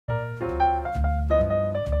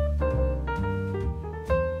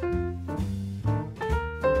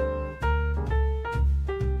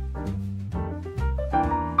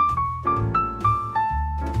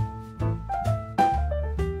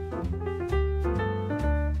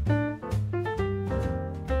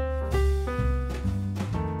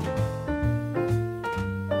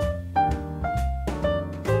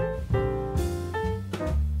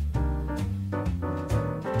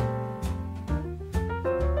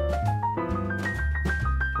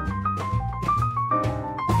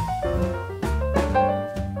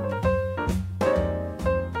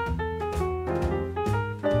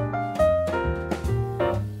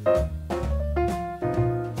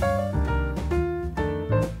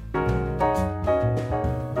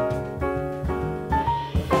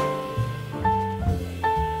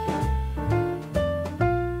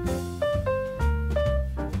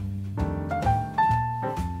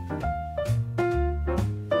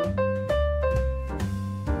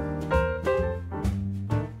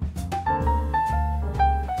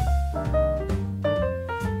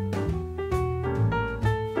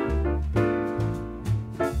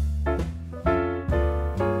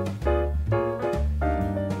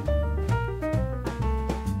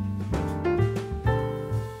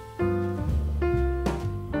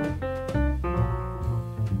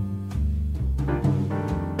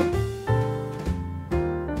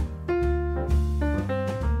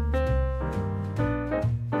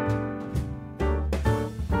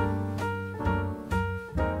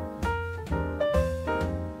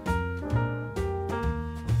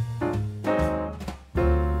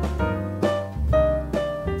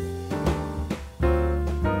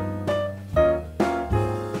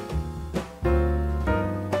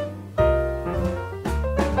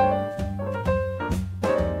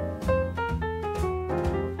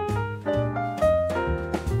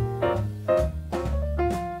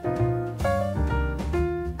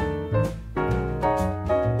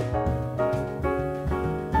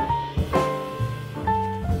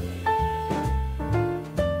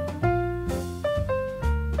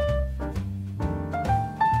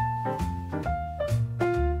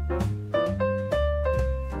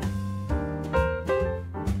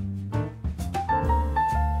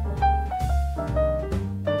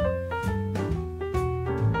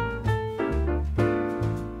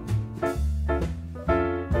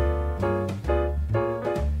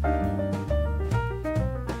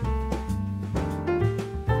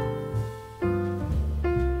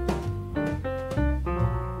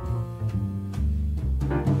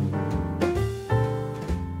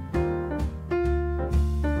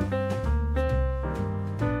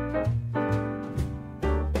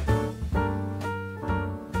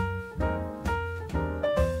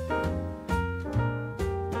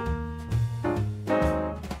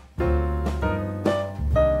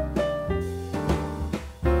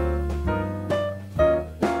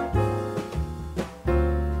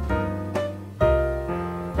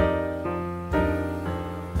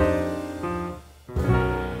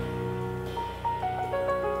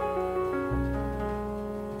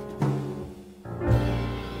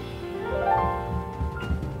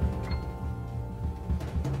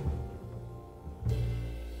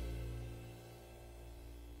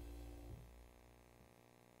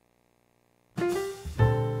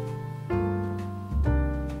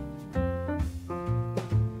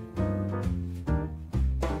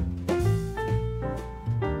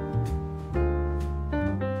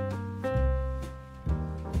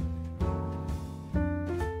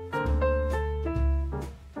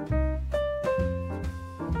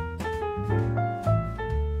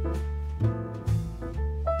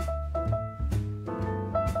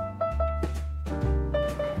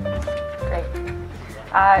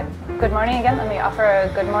Good morning again. Let me offer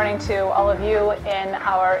a good morning to all of you in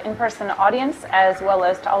our in-person audience, as well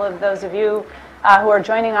as to all of those of you who are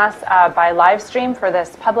joining us by live stream for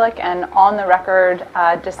this public and on-the-record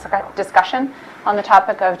discussion on the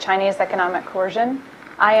topic of Chinese economic coercion.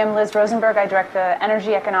 I am Liz Rosenberg. I direct the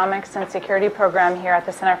Energy, Economics, and Security program here at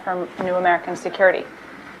the Center for New American Security.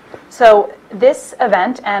 So this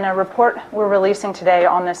event and a report we're releasing today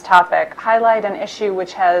on this topic highlight an issue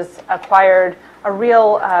which has acquired a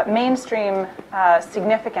real mainstream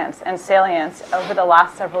significance and salience over the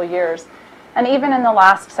last several years. And even in the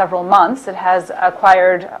last several months, it has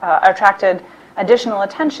attracted additional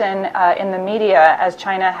attention in the media as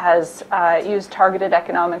China has used targeted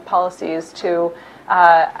economic policies to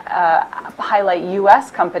highlight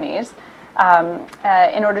U.S. companies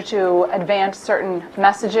in order to advance certain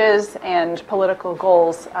messages and political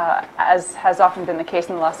goals, as has often been the case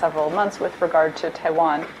in the last several months with regard to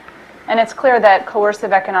Taiwan. And it's clear that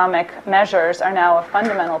coercive economic measures are now a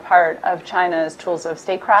fundamental part of China's tools of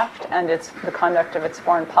statecraft and the conduct of its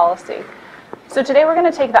foreign policy. So today we're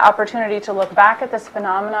going to take the opportunity to look back at this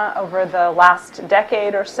phenomena over the last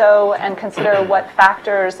decade or so and consider what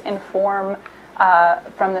factors inform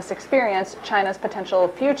from this experience China's potential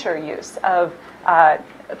future use of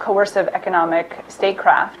coercive economic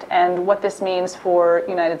statecraft and what this means for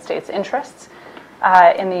United States interests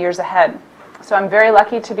in the years ahead. So I'm very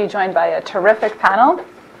lucky to be joined by a terrific panel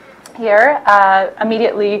here.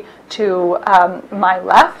 Immediately to my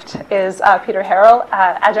left is Peter Harrell,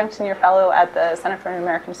 Adjunct Senior Fellow at the Center for New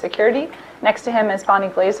American Security. Next to him is Bonnie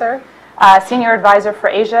Glaser, Senior Advisor for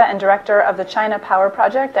Asia and Director of the China Power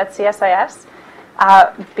Project at CSIS.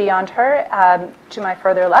 Beyond her, to my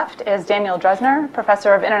further left, is Daniel Dresner,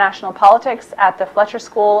 Professor of International Politics at the Fletcher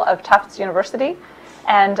School of Tufts University.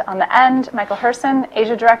 And on the end, Michael Herson,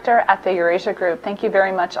 Asia Director at the Eurasia Group. Thank you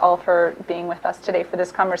very much all for being with us today for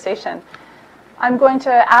this conversation. I'm going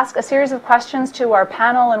to ask a series of questions to our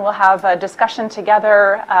panel, and we'll have a discussion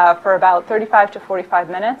together for about 35 to 45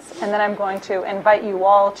 minutes. And then I'm going to invite you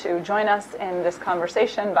all to join us in this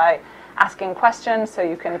conversation by asking questions, so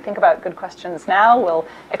you can think about good questions now. We'll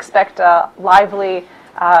expect a lively,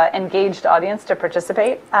 engaged audience to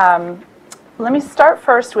participate. Let me start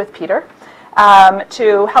first with Peter.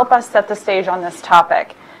 To help us set the stage on this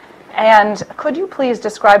topic. And could you please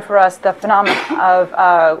describe for us the phenomenon of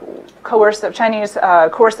Chinese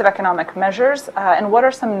coercive economic measures, and what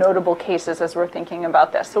are some notable cases as we're thinking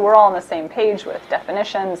about this? So we're all on the same page with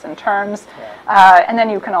definitions and terms, and then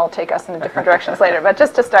you can all take us in different directions later. But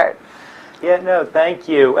just to start. Yeah, no, thank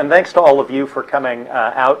you. And thanks to all of you for coming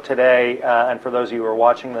out today, and for those of you who are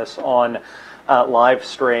watching this on live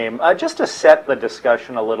stream. Just to set the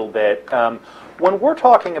discussion a little bit, when we're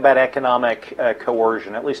talking about economic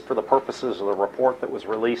coercion, at least for the purposes of the report that was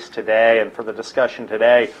released today and for the discussion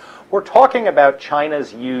today, we're talking about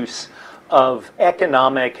China's use of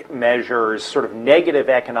economic measures, sort of negative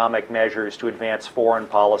economic measures to advance foreign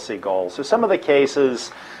policy goals. So some of the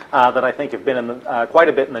cases that I think have been in quite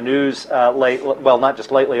a bit in the news well, not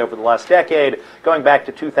just lately, over the last decade, going back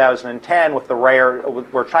to 2010 with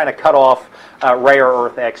where China cut off rare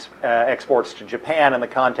earth exports to Japan in the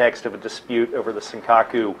context of a dispute over the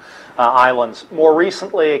Senkaku Islands. More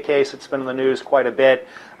recently, a case that's been in the news quite a bit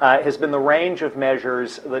has been the range of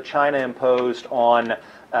measures that China imposed on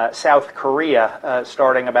South Korea,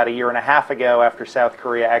 starting about a year and a half ago after South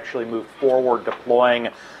Korea actually moved forward deploying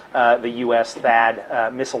the U.S.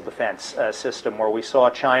 THAAD missile defense system, where we saw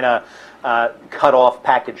China cut off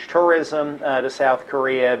package tourism to South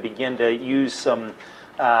Korea, begin to use some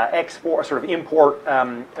import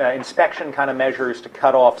inspection kind of measures to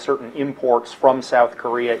cut off certain imports from South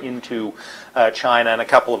Korea into China, and a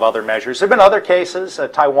couple of other measures. There have been other cases.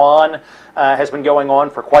 Taiwan has been going on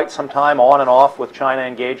for quite some time, on and off, with China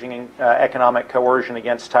engaging in economic coercion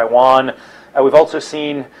against Taiwan. We've also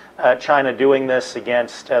seen China doing this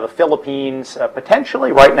against the Philippines.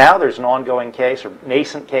 Potentially, right now, there's an ongoing case, or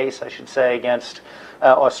nascent case, I should say, against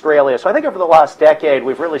Australia. So I think over the last decade,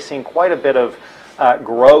 we've really seen quite a bit of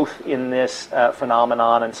growth in this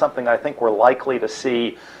phenomenon, and something I think we're likely to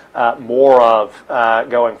see more of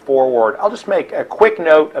going forward. I'll just make a quick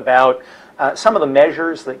note about some of the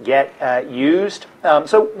measures that get used.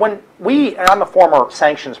 So when I'm a former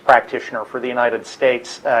sanctions practitioner for the United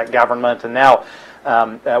States government, and now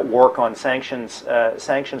work on sanctions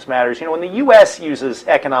matters. You know, when the U.S. uses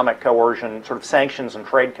economic coercion, sort of sanctions and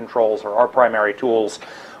trade controls are our primary tools.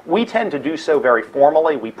 We tend to do so very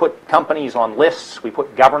formally. We put companies on lists. We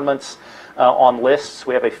put governments on lists.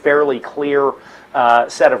 We have a fairly clear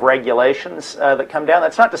set of regulations that come down.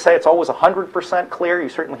 That's not to say it's always 100% clear. You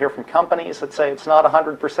certainly hear from companies that say it's not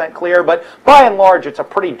 100% clear, but by and large, it's a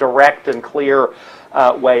pretty direct and clear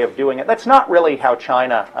way of doing it. That's not really how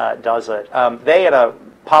China does it. They, at a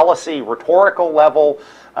policy rhetorical level,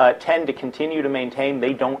 tend to continue to maintain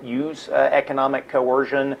they don't use economic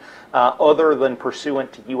coercion other than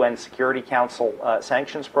pursuant to UN Security Council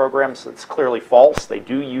sanctions programs. It's clearly false. They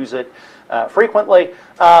do use it frequently,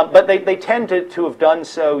 but they tend to have done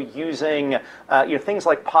so using things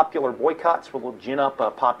like popular boycotts, where they'll gin up a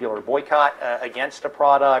popular boycott against a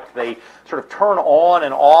product. They sort of turn on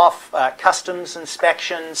and off customs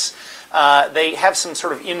inspections. They have some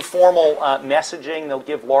sort of informal messaging. They'll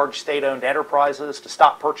give large state-owned enterprises to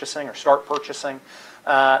stop purchasing or start purchasing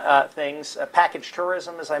things. Package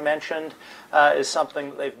tourism, as I mentioned, is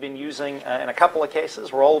something that they've been using in a couple of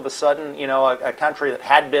cases, where all of a sudden, a country that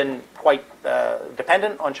had been quite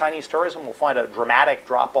dependent on Chinese tourism will find a dramatic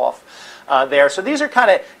drop-off there. So these are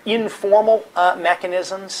kind of informal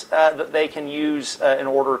mechanisms that they can use in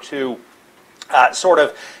order to sort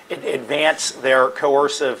of advance their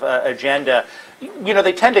coercive agenda.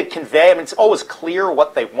 They tend to convey, it's always clear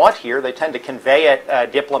what they want here. They tend to convey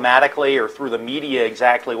it diplomatically or through the media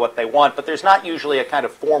exactly what they want, but there's not usually a kind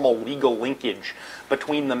of formal legal linkage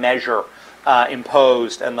between the measure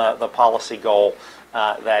imposed and the policy goal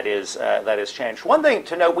that is changed. One thing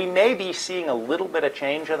to note, we may be seeing a little bit of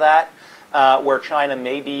change of that, where China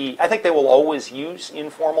may be, I think they will always use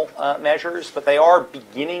informal measures, but they are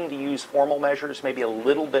beginning to use formal measures maybe a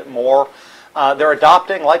little bit more. They're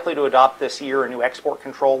likely to adopt this year, a new export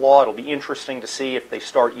control law. It'll be interesting to see if they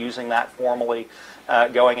start using that formally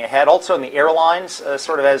going ahead. Also in the airlines,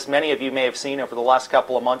 sort of as many of you may have seen over the last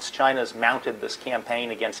couple of months, China's mounted this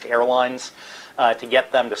campaign against airlines to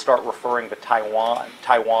get them to start referring to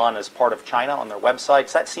Taiwan as part of China on their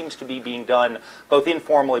websites. That seems to be being done both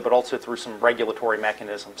informally but also through some regulatory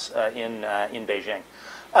mechanisms in Beijing.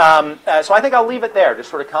 So I think I'll leave it there, just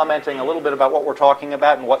sort of commenting a little bit about what we're talking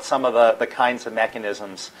about and what some of the kinds of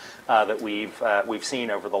mechanisms that we've seen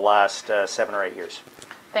over the last 7 or 8 years.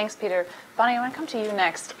 Thanks, Peter. Bonnie, I want to come to you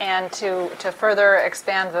next, and to further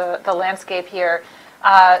expand the landscape here.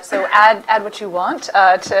 So add what you want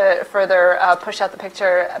to further push out the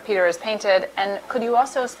picture Peter has painted. And could you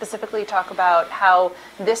also specifically talk about how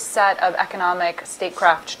this set of economic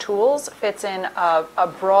statecraft tools fits in a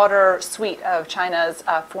broader suite of China's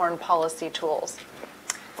foreign policy tools?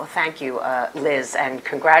 Well, thank you, Liz, and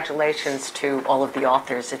congratulations to all of the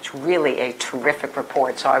authors. It's really a terrific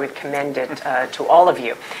report, so I would commend it to all of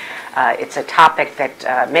you. It's a topic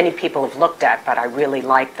that many people have looked at, but I really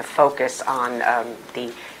like the focus on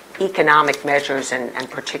the economic measures and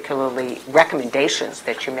particularly recommendations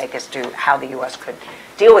that you make as to how the U.S. could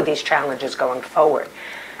deal with these challenges going forward.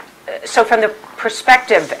 So from the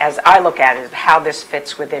perspective, as I look at it, how this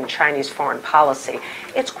fits within Chinese foreign policy,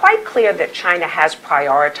 it's quite clear that China has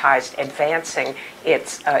prioritized advancing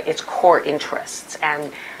its core interests.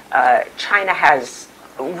 And China has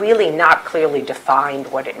really not clearly defined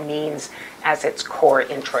what it means as its core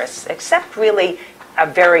interests, except really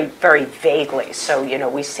very, very vaguely. So,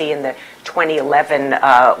 we see in the 2011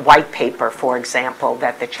 white paper, for example,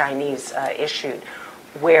 that the Chinese issued,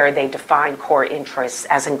 where they define core interests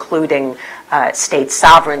as including state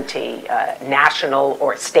sovereignty, national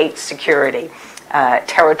or state security,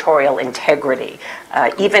 territorial integrity,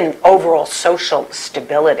 even overall social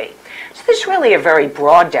stability. So this is really a very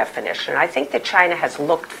broad definition. I think that China has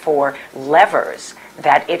looked for levers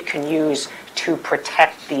that it can use to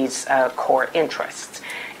protect these core interests.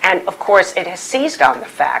 And of course, it has seized on the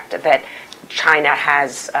fact that China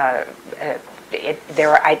has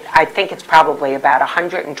I think it's probably about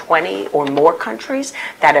 120 or more countries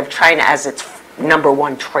that have China as its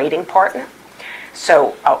 #1 trading partner.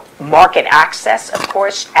 So market access, of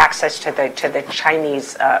course, access to the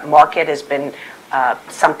Chinese market has been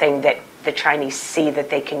something that the Chinese see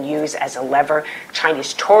that they can use as a lever.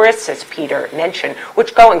 Chinese tourists, as Peter mentioned,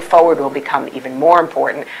 which going forward will become even more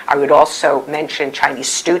important. I would also mention Chinese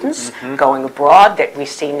students going abroad that we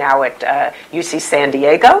see now at UC San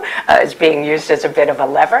Diego is being used as a bit of a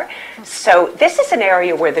lever. So this is an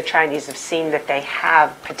area where the Chinese have seen that they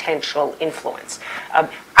have potential influence.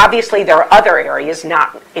 Obviously, there are other areas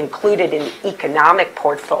not included in the economic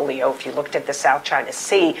portfolio. If you looked at the South China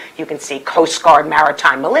Sea, you can see Coast Guard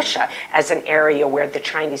maritime militia as an area where the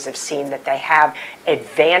Chinese have seen that they have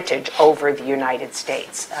advantage over the United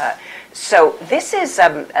States. So this is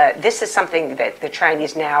something that the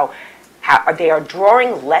Chinese now they are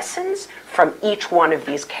drawing lessons from each one of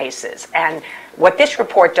these cases. And what this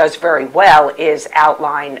report does very well is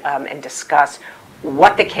outline and discuss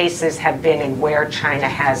what the cases have been and where China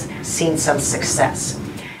has seen some success.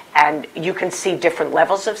 And you can see different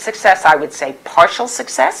levels of success. I would say partial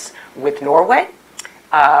success with Norway,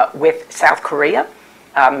 with South Korea,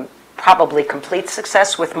 probably complete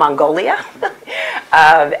success with Mongolia.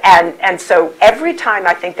 And so every time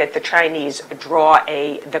I think that the Chinese draw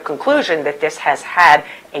the conclusion that this has had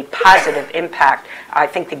a positive impact, I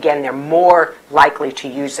think, again, they're more likely to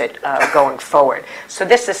use it going forward. So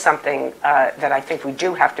this is something that I think we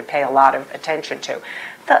do have to pay a lot of attention to.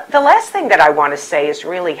 The last thing that I want to say is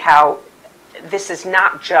really how this is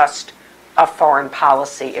not just a foreign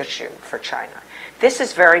policy issue for China. This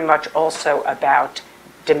is very much also about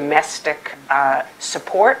domestic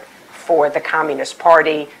support for the Communist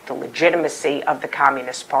Party, the legitimacy of the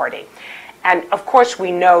Communist Party. And of course,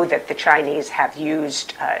 we know that the Chinese have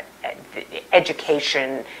used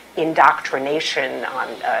education, indoctrination on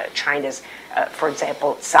China's, for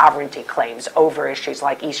example, sovereignty claims over issues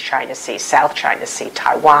like East China Sea, South China Sea,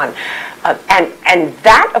 Taiwan. And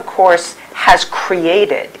that, of course, has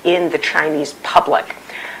created in the Chinese public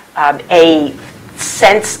a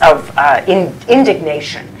sense of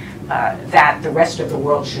indignation that the rest of the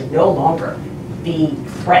world should no longer be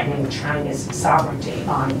threatening China's sovereignty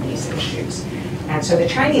on these issues. And so the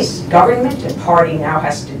Chinese government and party now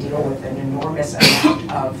has to deal with an enormous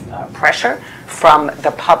amount of pressure from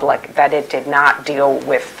the public that it did not deal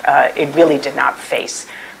with, it really did not face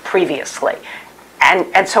previously.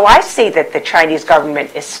 And so I see that the Chinese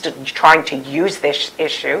government is trying to use this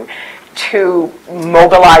issue to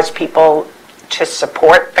mobilize people to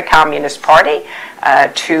support the Communist Party,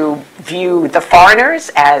 to view the foreigners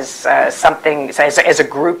as something, as a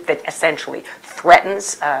group that essentially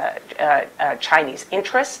threatens Chinese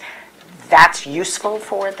interests. That's useful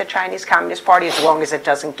for the Chinese Communist Party as long as it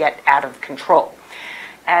doesn't get out of control.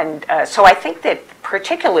 And so I think that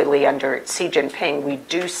particularly under Xi Jinping, we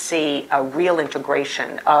do see a real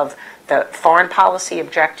integration of the foreign policy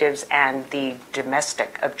objectives and the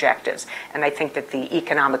domestic objectives. And I think that the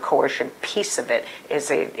economic coercion piece of it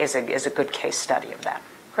is a good case study of that.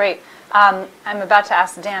 Great. I'm about to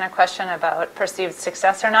ask Dan a question about perceived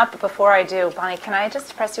success or not, but before I do, Bonnie, can I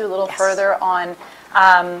just press you a little further on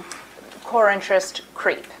core interest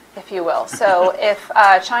creep, if you will? So if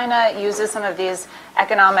China uses some of these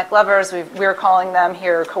economic levers, we're calling them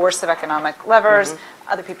here coercive economic levers.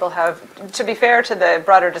 Other people have, to be fair to the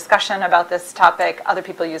broader discussion about this topic, other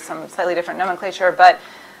people use some slightly different nomenclature, but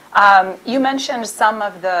you mentioned some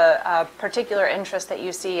of the particular interests that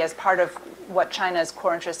you see as part of what China's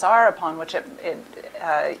core interests are, upon which it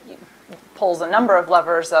pulls a number of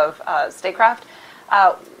levers of statecraft.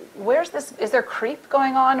 Where's this? Is there creep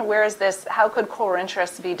going on? Where is this? How could core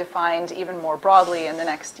interests be defined even more broadly in the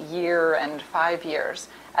next year and 5 years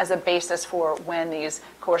as a basis for when these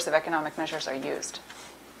coercive economic measures are used?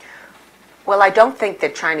 Well, I don't think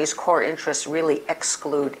that Chinese core interests really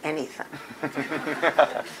exclude anything.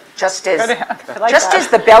 Just as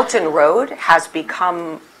the Belt and Road has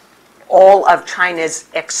become all of China's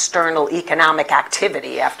external economic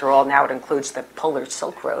activity, after all, now it includes the Polar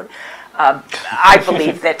Silk Road, I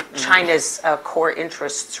believe that China's core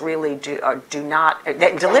interests really do not,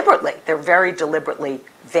 they're very deliberately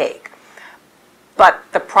vague. But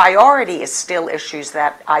the priority is still issues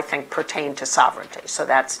that I think pertain to sovereignty. So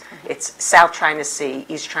it's South China Sea,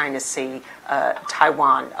 East China Sea,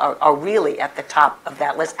 Taiwan are really at the top of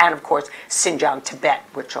that list. And of course, Xinjiang, Tibet,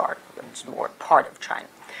 which are more part of China.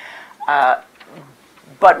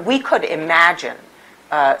 But we could imagine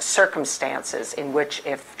circumstances in which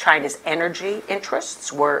if China's energy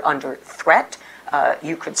interests were under threat,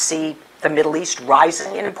 you could see the Middle East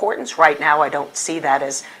rising in importance. Right now, I don't see that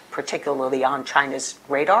as particularly on China's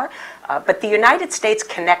radar. But the United States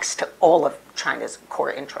connects to all of China's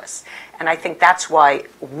core interests. And I think that's why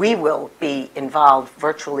we will be involved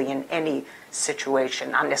virtually in any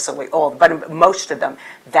situation, not necessarily all, but most of them,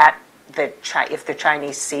 if the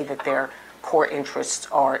Chinese see that their core interests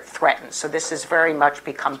are threatened. So this has very much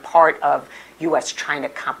become part of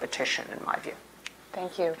U.S.-China competition, in my view.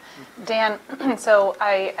 Thank you. Dan, so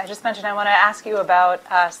I just mentioned I want to ask you about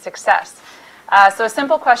success. So a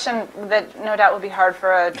simple question that no doubt will be hard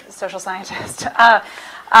for a social scientist.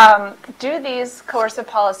 Do these coercive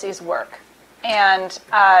policies work? And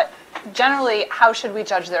generally, how should we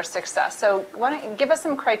judge their success? So why don't you give us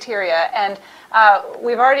some criteria? And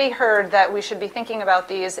we've already heard that we should be thinking about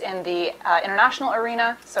these in the international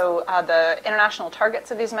arena, so the international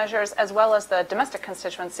targets of these measures, as well as the domestic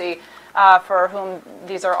constituency for whom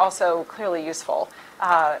these are also clearly useful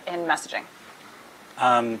in messaging.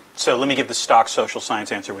 So let me give the stock social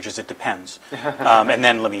science answer, which is it depends. And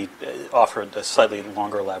then let me offer a slightly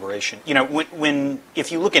longer elaboration. You know,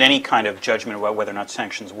 if you look at any kind of judgment about whether or not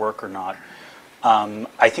sanctions work or not,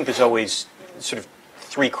 I think there's always sort of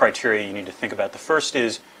three criteria you need to think about. The first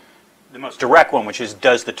is the most direct one, which is,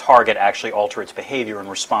 does the target actually alter its behavior in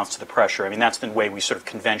response to the pressure? I mean, that's the way we sort of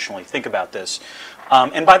conventionally think about this.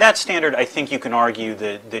 And by that standard, I think you can argue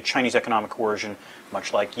that the Chinese economic coercion,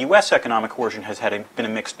 much like U.S. economic coercion, has been a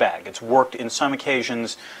mixed bag. It's worked in some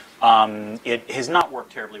occasions. It has not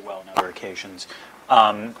worked terribly well in other occasions.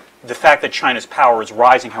 The fact that China's power is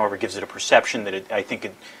rising, however, gives it a perception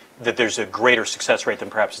that that there's a greater success rate than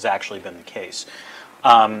perhaps has actually been the case.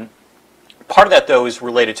 Part of that, though, is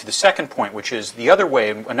related to the second point, which is another way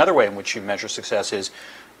in which you measure success is,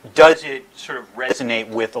 does it sort of resonate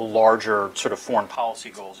with the larger sort of foreign policy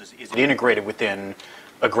goals? Is it integrated within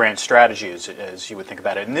a grand strategy, as you would think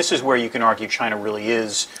about it? And this is where you can argue China really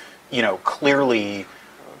is, you know, clearly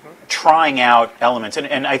trying out elements.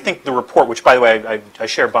 And I think the report, which, by the way, I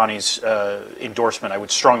share Bonnie's endorsement. I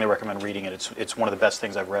would strongly recommend reading it. It's one of the best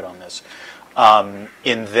things I've read on this,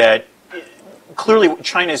 in that clearly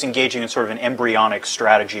China is engaging in sort of an embryonic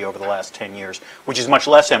strategy over the last 10 years, which is much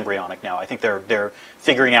less embryonic now. I think they're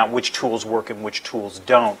figuring out which tools work and which tools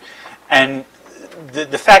don't. And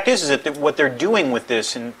the fact is that what they're doing with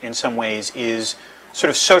this in some ways is sort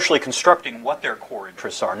of socially constructing what their core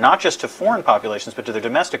interests are, not just to foreign populations, but to their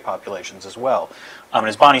domestic populations as well. And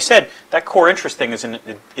as Bonnie said, that core interest thing it's an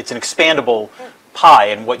expandable pie,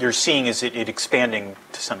 and what you're seeing is it expanding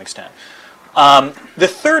to some extent. The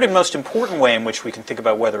third and most important way in which we can think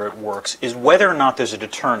about whether it works is whether or not there's a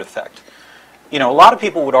deterrent effect. You know, a lot of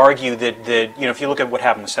people would argue that you know, if you look at what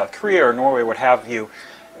happened with South Korea or Norway, what have you,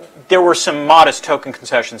 there were some modest token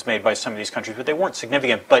concessions made by some of these countries, but they weren't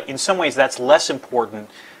significant. But in some ways, that's less important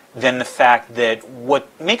than the fact that what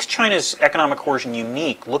makes China's economic coercion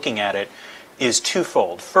unique, looking at it, is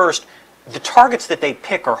twofold. First, the targets that they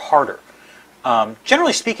pick are harder.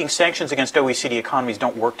 Generally speaking, sanctions against OECD economies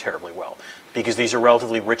don't work terribly well, because these are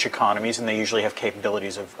relatively rich economies and they usually have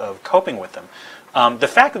capabilities of coping with them. The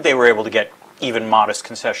fact that they were able to get even modest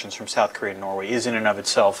concessions from South Korea and Norway is in and of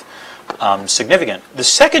itself significant. The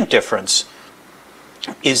second difference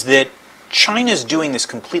is that China's doing this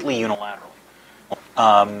completely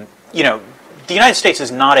unilaterally. You know, the United States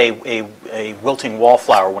is not a wilting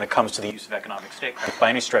wallflower when it comes to the use of economic statecraft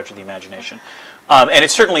by any stretch of the imagination. And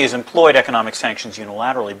it certainly has employed economic sanctions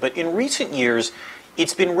unilaterally. But in recent years,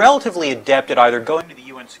 it's been relatively adept at either going to the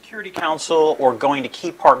UN Security Council or going to key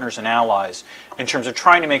partners and allies in terms of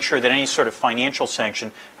trying to make sure that any sort of financial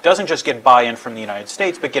sanction doesn't just get buy-in from the United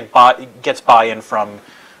States, but gets buy-in from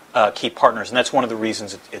key partners. And that's one of the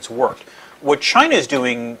reasons it's worked. What China is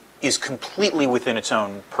doing is completely within its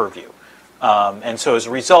own purview. And so as a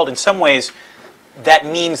result, in some ways, that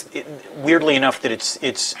means, weirdly enough, that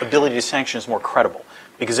its ability to sanction is more credible,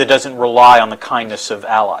 because it doesn't rely on the kindness of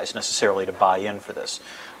allies necessarily to buy in for this.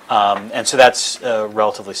 And so that's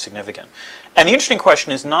relatively significant. And the interesting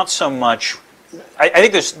question is not so much, I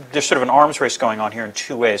think there's sort of an arms race going on here in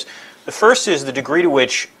two ways. The first is the degree to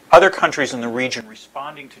which other countries in the region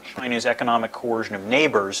responding to China's economic coercion of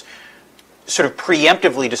neighbors sort of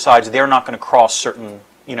preemptively decides they're not going to cross certain,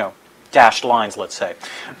 you know, dashed lines, let's say,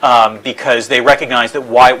 because they recognize that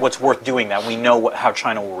what's worth doing that. We know how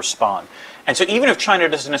China will respond. And so even if China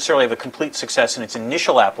doesn't necessarily have a complete success in its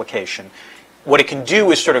initial application, what it can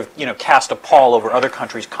do is sort of, you know, cast a pall over other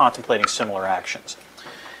countries contemplating similar actions.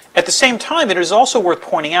 At the same time, it is also worth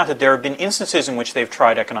pointing out that there have been instances in which they've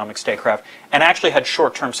tried economic statecraft and actually had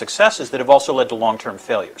short-term successes that have also led to long-term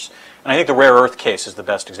failures. And I think the rare earth case is the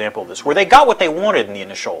best example of this, where they got what they wanted in the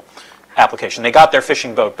initial application. They got their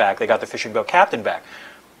fishing boat back. They got the fishing boat captain back.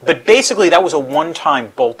 But basically, that was a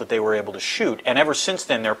one-time bolt that they were able to shoot. And ever since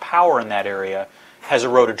then, their power in that area has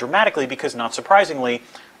eroded dramatically because, not surprisingly,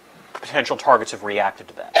 potential targets have reacted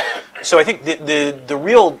to that. So I think the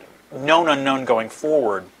real known unknown going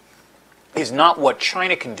forward is not what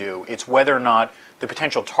China can do. It's whether or not the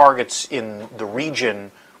potential targets in the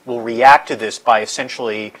region will react to this by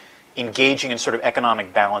essentially engaging in sort of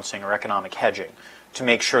economic balancing or economic hedging to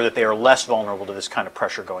make sure that they are less vulnerable to this kind of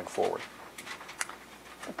pressure going forward.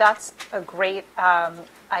 That's a great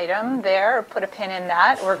item there. Put a pin in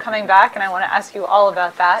that. We're coming back, and I want to ask you all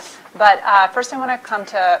about that. But first I want to come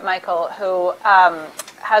to Michael, who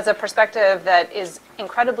has a perspective that is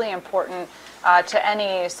incredibly important to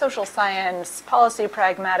any social science, policy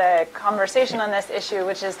pragmatic conversation on this issue,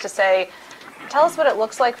 which is to say, tell us what it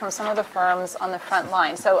looks like from some of the firms on the front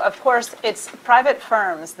line. So, of course, it's private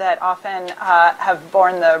firms that often have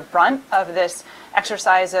borne the brunt of this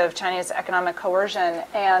exercise of Chinese economic coercion.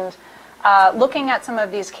 And looking at some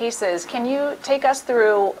of these cases, can you take us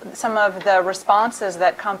through some of the responses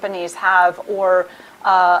that companies have or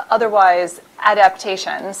otherwise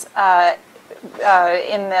adaptations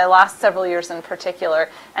in the last several years in particular?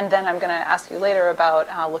 And then I'm going to ask you later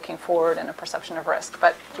about looking forward and a perception of risk,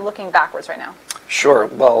 but looking backwards right now. Sure.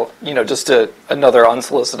 Well, just another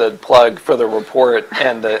unsolicited plug for the report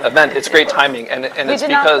and the event. It's great timing, and it's We did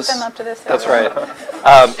because not put them up to this. that's right.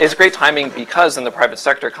 It's great timing because in the private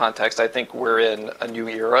sector context, I think we're in a new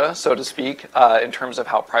era, so to speak, in terms of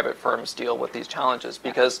how private firms deal with these challenges.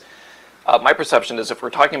 Because my perception is if we're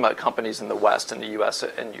talking about companies in the West, in the US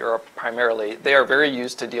and Europe primarily, they are very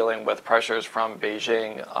used to dealing with pressures from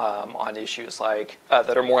Beijing on issues like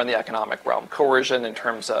that are more in the economic realm, coercion in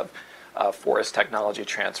terms of forest technology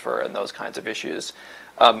transfer and those kinds of issues.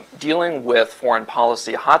 Dealing with foreign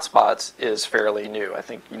policy hotspots is fairly new. I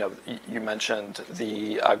think you mentioned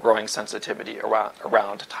the growing sensitivity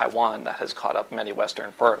around Taiwan that has caught up many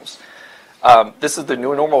Western firms. This is the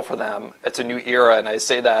new normal for them. It's a new era, and I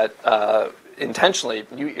say that intentionally,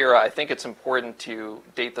 new era. I think it's important to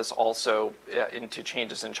date this also into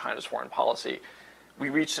changes in China's foreign policy. We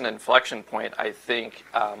reached an inflection point, I think,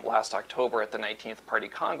 last October at the 19th Party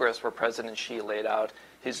Congress, where President Xi laid out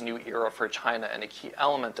his new era for China, and a key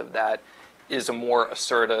element of that is a more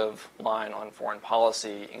assertive line on foreign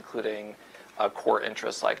policy, including core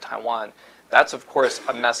interests like Taiwan. That's, of course,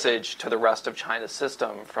 a message to the rest of China's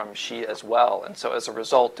system from Xi as well. And so as a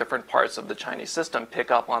result, different parts of the Chinese system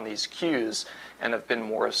pick up on these cues and have been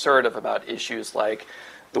more assertive about issues like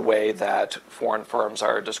the way that foreign firms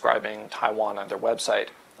are describing Taiwan on their website.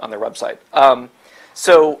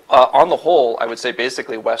 So on the whole, I would say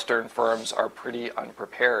basically Western firms are pretty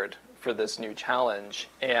unprepared for this new challenge.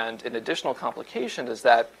 And an additional complication is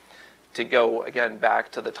that, to go again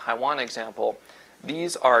back to the Taiwan example,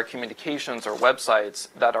 these are communications or websites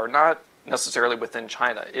that are not necessarily within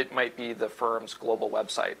China. It might be the firm's global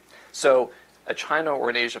website. So a China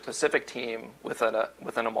or an Asia Pacific team within a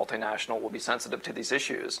multinational will be sensitive to these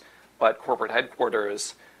issues, but corporate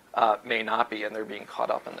headquarters may not be, and they're being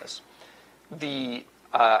caught up in this. The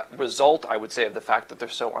result, I would say, of the fact that they're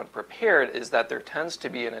so unprepared is that there tends to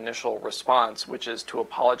be an initial response, which is to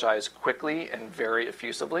apologize quickly and very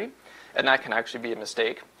effusively, and that can actually be a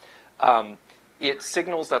mistake. It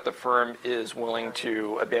signals that the firm is willing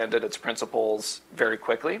to abandon its principles very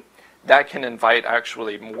quickly. That can invite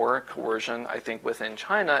actually more coercion, I think, within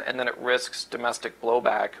China, and then it risks domestic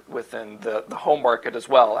blowback within the home market as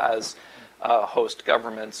well as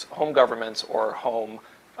home governments or home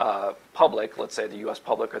public, let's say the U.S.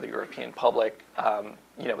 public or the European public,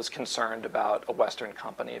 is concerned about a Western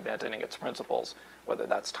company abandoning its principles, whether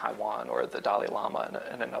that's Taiwan or the Dalai Lama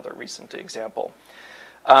in another recent example.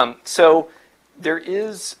 So there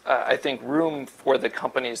is, I think, room for the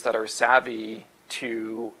companies that are savvy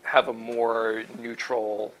to have a more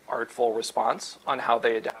neutral, artful response on how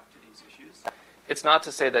they adapt to these issues. It's not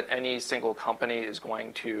to say that any single company is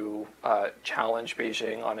going to challenge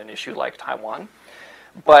Beijing on an issue like Taiwan,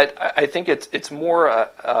 but I think it's more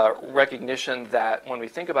a recognition that when we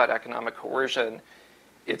think about economic coercion,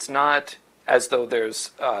 it's not as though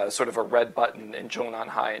there's sort of a red button in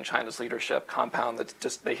Zhongnanhai in China's leadership compound that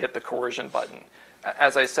just they hit the coercion button.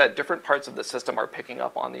 As I said, different parts of the system are picking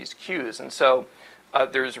up on these cues. And so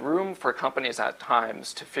there's room for companies at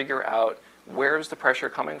times to figure out where's the pressure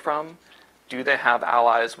coming from. Do they have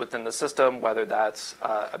allies within the system, whether that's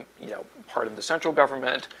part of the central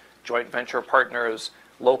government, joint venture partners,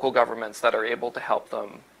 local governments that are able to help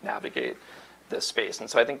them navigate this space. And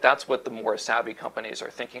so I think that's what the more savvy companies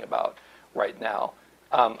are thinking about right now.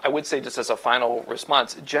 I would say, just as a final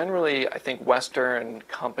response, generally, I think Western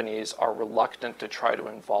companies are reluctant to try to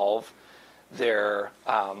involve their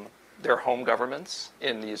home governments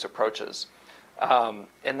in these approaches. And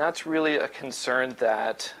that's really a concern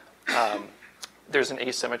that there's an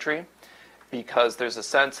asymmetry, because there's a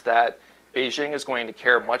sense that Beijing is going to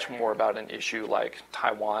care much more about an issue like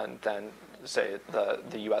Taiwan than, say,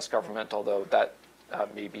 the U.S. government, although that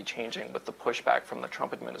may be changing with the pushback from the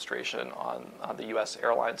Trump administration on the U.S.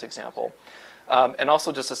 airlines example. And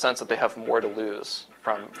also just a sense that they have more to lose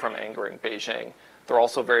from angering Beijing. They're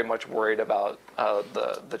also very much worried about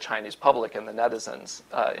the Chinese public and the netizens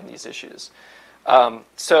in these issues.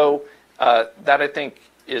 So that, I think,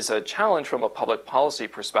 is a challenge from a public policy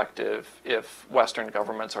perspective. If Western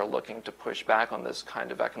governments are looking to push back on this kind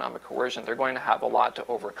of economic coercion, they're going to have a lot to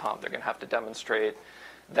overcome. They're going to have to demonstrate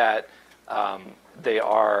that They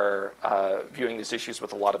are viewing these issues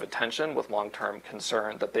with a lot of attention, with long-term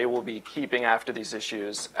concern, that they will be keeping after these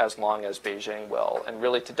issues as long as Beijing will, and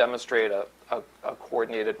really to demonstrate a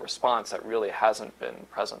coordinated response that really hasn't been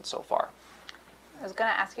present so far. I was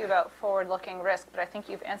going to ask you about forward-looking risk, but I think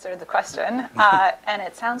you've answered the question, and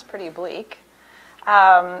it sounds pretty bleak.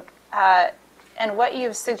 And what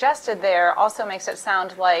you've suggested there also makes it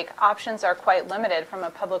sound like options are quite limited from a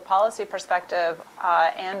public policy perspective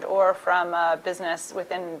and or from business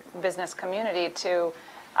within business community to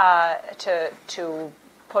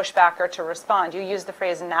push back or to respond. You use the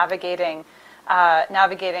phrase navigating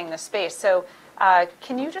the space. So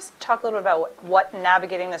can you just talk a little bit about what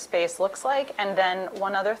navigating the space looks like? And then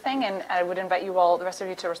one other thing, and I would invite you all, the rest of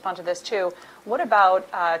you, to respond to this too. What about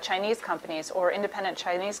Chinese companies or independent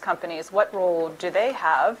Chinese companies? What role do they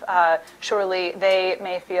have? Surely they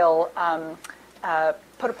may feel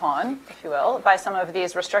put upon, if you will, by some of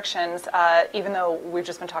these restrictions, even though we've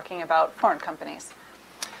just been talking about foreign companies.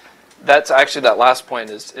 That's actually, that last point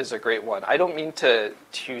is a great one. I don't mean to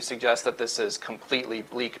suggest that this is completely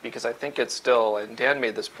bleak, because I think it's still, and Dan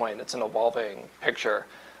made this point, it's an evolving picture.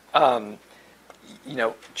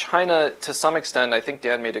 China, to some extent, I think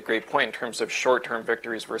Dan made a great point in terms of short-term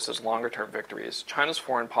victories versus longer-term victories. China's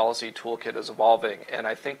foreign policy toolkit is evolving, and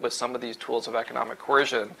I think with some of these tools of economic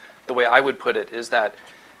coercion, the way I would put it is that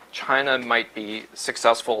China might be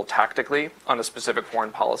successful tactically on a specific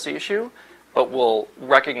foreign policy issue, but will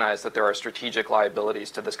recognize that there are strategic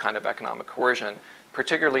liabilities to this kind of economic coercion,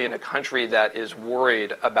 particularly in a country that is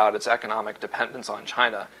worried about its economic dependence on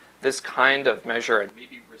China. This kind of measure, and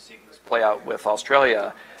maybe we're seeing this play out with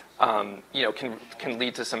Australia, can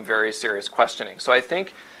lead to some very serious questioning. So I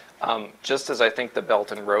think, just as I think the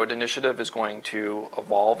Belt and Road Initiative is going to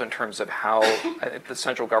evolve in terms of how the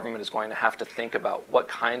central government is going to have to think about what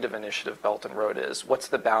kind of initiative Belt and Road is, what's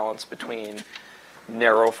the balance between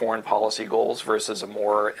narrow foreign policy goals versus a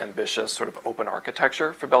more ambitious sort of open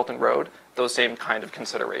architecture for Belt and Road. Those same kind of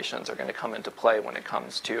considerations are going to come into play when it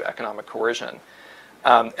comes to economic coercion.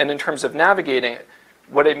 And in terms of navigating,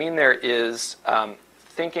 what I mean there is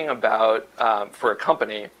thinking about, for a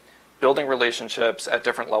company, building relationships at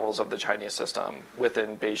different levels of the Chinese system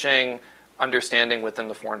within Beijing, understanding within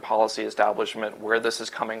the foreign policy establishment where this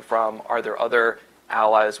is coming from. Are there other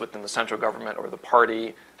allies within the central government or the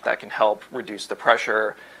party that can help reduce the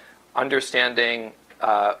pressure, understanding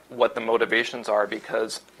what the motivations are,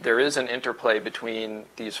 because there is an interplay between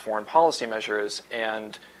these foreign policy measures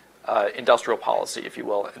and industrial policy, if you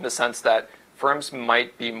will, in the sense that firms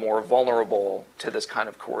might be more vulnerable to this kind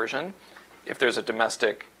of coercion if there's a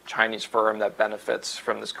domestic Chinese firm that benefits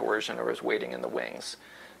from this coercion or is waiting in the wings.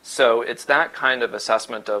 So it's that kind of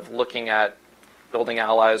assessment of looking at building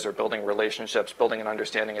allies or building relationships, building an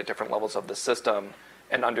understanding at different levels of the system,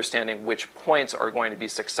 and understanding which points are going to be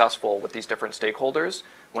successful with these different stakeholders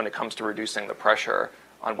when it comes to reducing the pressure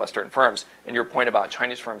on Western firms. And your point about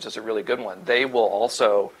Chinese firms is a really good one. They will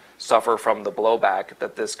also suffer from the blowback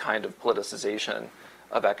that this kind of politicization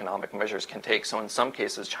of economic measures can take. So in some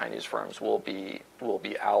cases, Chinese firms will be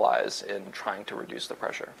allies in trying to reduce the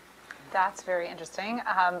pressure. That's very interesting.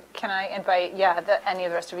 Can I invite, any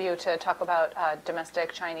of the rest of you to talk about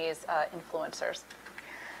domestic Chinese influencers?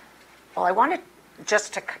 Well, I wanted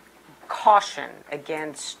just to caution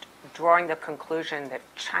against drawing the conclusion that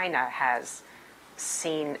China has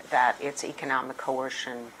seen that its economic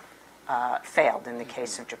coercion failed in the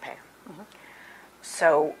case of Japan. Mm-hmm.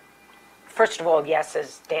 So, first of all, yes,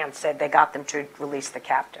 as Dan said, they got them to release the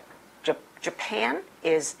captive. Japan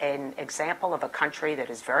is an example of a country that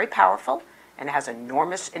is very powerful and has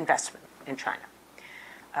enormous investment in China.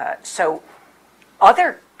 So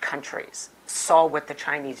other countries saw what the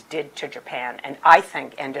Chinese did to Japan, and I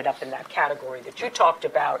think ended up in that category that you talked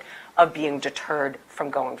about of being deterred from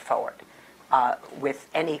going forward with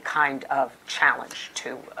any kind of challenge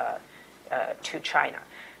to China.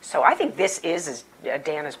 So I think this is, as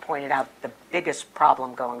Dan has pointed out, the biggest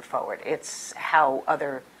problem going forward. It's how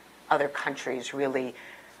other countries really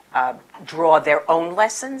draw their own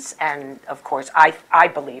lessons. And of course, I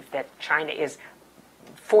believe that China is,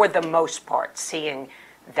 for the most part, seeing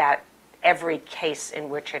that every case in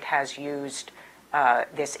which it has used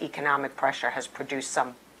this economic pressure has produced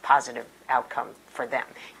some positive outcome for them.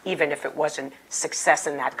 Even if it wasn't success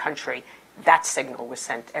in that country, that signal was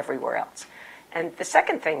sent everywhere else. And the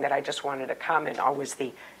second thing that I just wanted to comment on was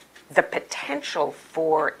the potential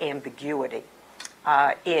for ambiguity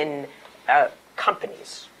in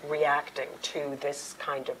companies reacting to this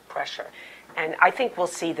kind of pressure. And I think we'll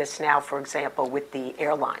see this now, for example, with the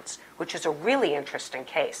airlines, which is a really interesting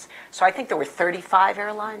case. So I think there were 35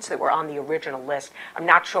 airlines that were on the original list. I'm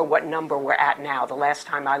not sure what number we're at now. The last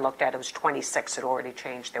time I looked at it was 26 had already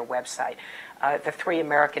changed their website. The 3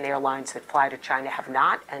 American airlines that fly to China have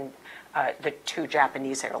not, and the 2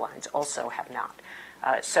 Japanese airlines also have not.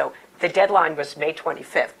 So the deadline was May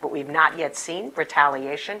 25th, but we've not yet seen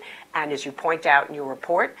retaliation. And as you point out in your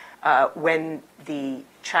report, when the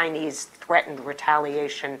Chinese threatened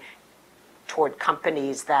retaliation toward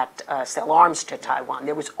companies that sell arms to Taiwan,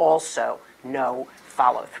 there was also no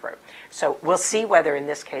follow-through. So we'll see whether in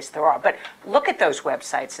this case there are. But look at those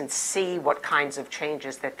websites and see what kinds of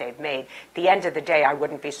changes that they've made. At the end of the day, I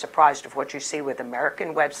wouldn't be surprised if what you see with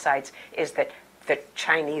American websites is that the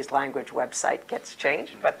Chinese language website gets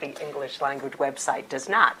changed, but the English language website does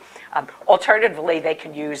not. Alternatively, they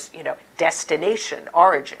can use, destination,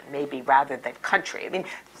 origin, maybe rather than country. I mean,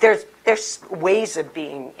 there's ways of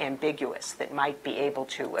being ambiguous that might be able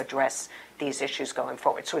to address these issues going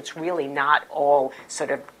forward. So it's really not all sort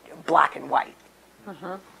of black and white.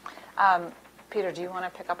 Mm-hmm. Peter, do you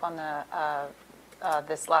want to pick up on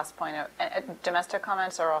this last point? Domestic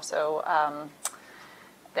comments are also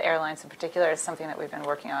the airlines in particular is something that we've been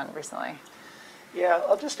working on recently. Yeah,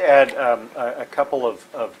 I'll just add a couple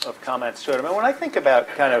of comments to it. I mean, when I think about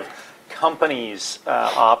kind of companies'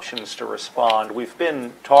 options to respond, we've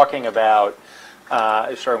been talking about,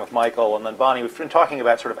 starting with Michael and then Bonnie, we've been talking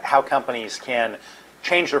about sort of how companies can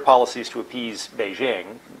change their policies to appease Beijing,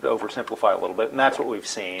 to oversimplify a little bit, and that's what we've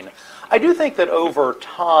seen. I do think that over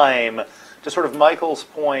time, to sort of Michael's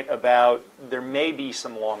point about there may be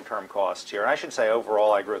some long-term costs here, and I should say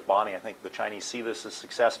overall I agree with Bonnie. I think the Chinese see this as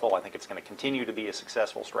successful. I think it's going to continue to be a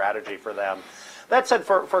successful strategy for them. That said,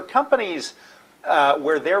 for companies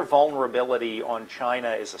where their vulnerability on China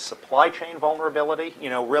is a supply chain vulnerability,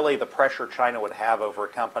 really the pressure China would have over a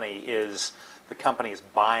company is the company is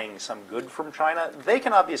buying some good from China. They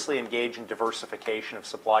can obviously engage in diversification of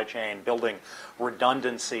supply chain, building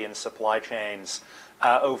redundancy in supply chains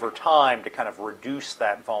over time to kind of reduce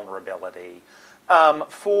that vulnerability.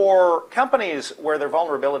 For companies where their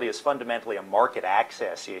vulnerability is fundamentally a market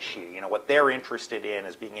access issue, what they're interested in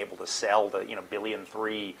is being able to sell to, 1.3 billion,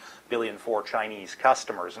 1.4 billion Chinese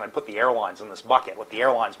customers, and I'd put the airlines in this bucket. What the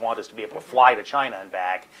airlines want is to be able to fly to China and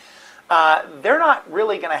back. They're not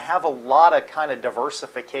really going to have a lot of kind of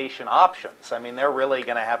diversification options. I mean, they're really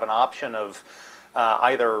going to have an option of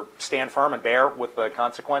either stand firm and bear with the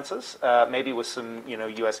consequences, maybe with some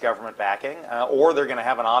U.S. government backing, or they're going to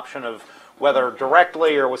have an option of whether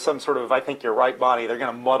directly or with some sort of, I think you're right, Bonnie, they're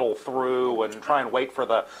going to muddle through and try and wait for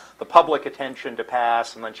the public attention to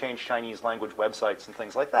pass and then change Chinese language websites and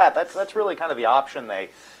things like that. That's really kind of the option they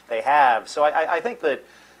have. So I think that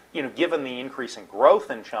given the increasing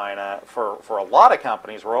growth in China, for a lot of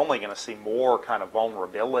companies, we're only going to see more kind of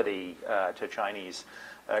vulnerability to Chinese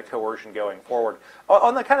coercion going forward.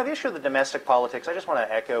 On the kind of issue of the domestic politics, I just want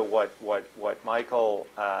to echo what Michael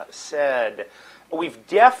said. We've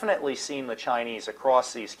definitely seen the Chinese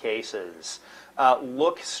across these cases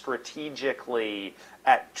look strategically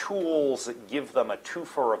at tools that give them a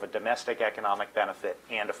twofer of a domestic economic benefit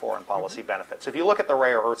and a foreign policy benefit. So if you look at the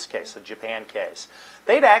rare earths case, the Japan case,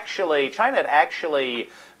 China had actually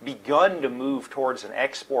begun to move towards an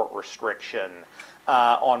export restriction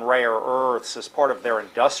on rare earths as part of their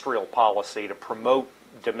industrial policy to promote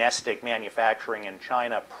domestic manufacturing in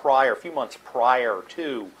China a few months prior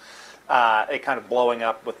to it kind of blowing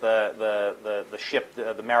up with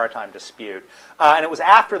the maritime dispute. And it was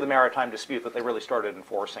after the maritime dispute that they really started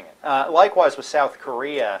enforcing it. Likewise with South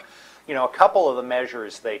Korea, a couple of the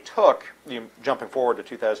measures they took, jumping forward to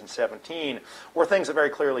 2017, were things that very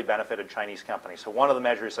clearly benefited Chinese companies. So one of the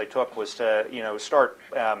measures they took was to, start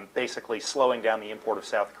basically slowing down the import of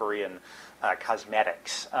South Korean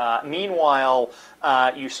cosmetics. Meanwhile,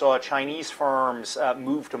 you saw Chinese firms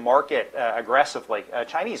move to market aggressively.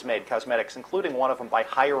 Chinese-made cosmetics, including one of them by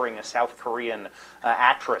hiring a South Korean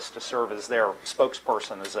actress to serve as their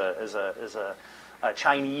spokesperson as a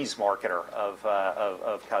Chinese marketer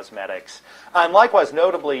of cosmetics. And likewise,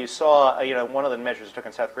 notably, you saw one of the measures it took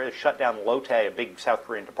in South Korea shut down Lotte, a big South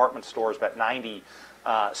Korean department store, about 90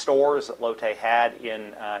 stores that Lotte had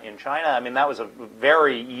in China. I mean, that was a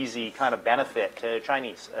very easy kind of benefit to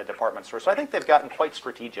Chinese department stores. So I think they've gotten quite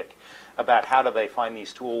strategic about how do they find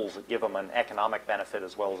these tools that give them an economic benefit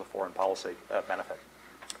as well as a foreign policy benefit.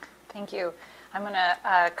 Thank you. I'm going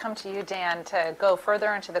to come to you, Dan, to go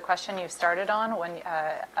further into the question you started on when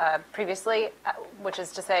previously, which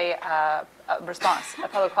is to say a response, a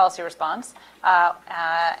public policy response,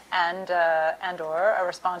 and or a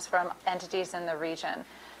response from entities in the region.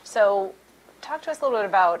 So talk to us a little bit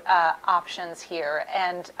about options here,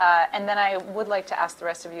 and then I would like to ask the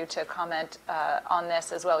rest of you to comment on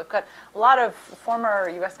this as well. We've got a lot of former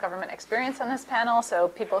U.S. government experience on this panel, so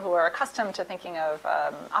people who are accustomed to thinking of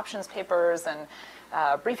options papers and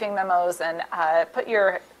briefing memos, and put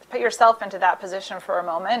yourself into that position for a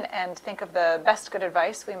moment and think of the best good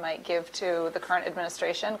advice we might give to the current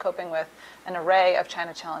administration coping with an array of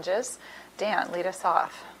China challenges. Dan, lead us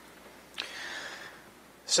off.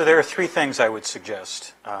 So there are three things I would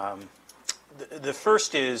suggest. The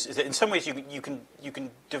first is that in some ways you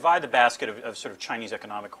can divide the basket of sort of Chinese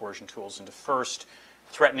economic coercion tools into first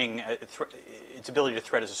threatening its ability to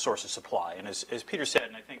threat as a source of supply. And as Peter said,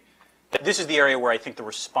 and I think this is the area where I think the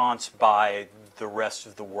response by the rest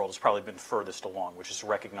of the world has probably been furthest along, which is to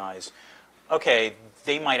recognize, okay,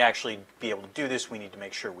 they might actually be able to do this. We need to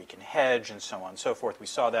make sure we can hedge and so on and so forth. We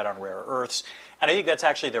saw that on rare earths. And I think that's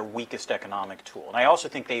actually their weakest economic tool. And I also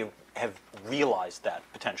think they have realized that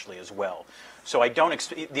potentially as well. So I don't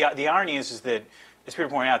the irony is that, as Peter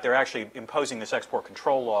pointed out, they're actually imposing this export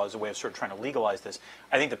control law as a way of sort of trying to legalize this.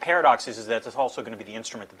 I think the paradox is that it's also going to be the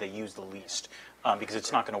instrument that they use the least because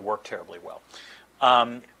it's not going to work terribly well.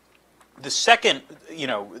 The second,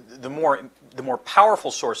 the more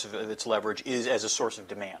powerful source of its leverage is as a source of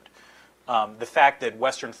demand. The fact that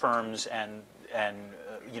Western firms and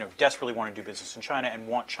desperately want to do business in China and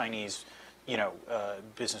want Chinese,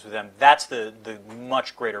 business with them, that's the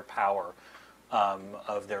much greater power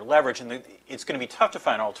of their leverage, and it's going to be tough to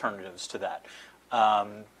find alternatives to that.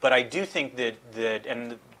 But I do think that,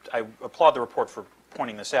 and I applaud the report for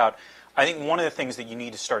pointing this out. I think one of the things that you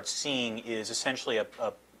need to start seeing is essentially a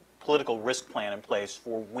political risk plan in place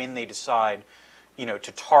for when they decide,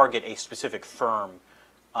 to target a specific firm,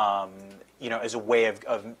 as a way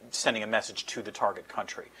of sending a message to the target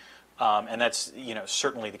country. And that's,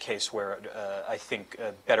 certainly the case where I think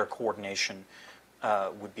better coordination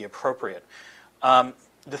would be appropriate. The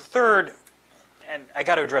third, and I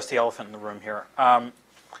got to address the elephant in the room here.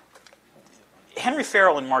 Henry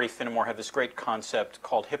Farrell and Marty Finnemore have this great concept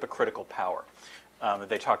called hypocritical power that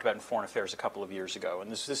they talked about in Foreign Affairs a couple of years ago. And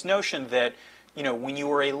there's this notion that, when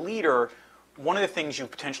you are a leader, one of the things you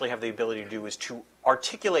potentially have the ability to do is to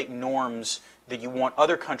articulate norms that you want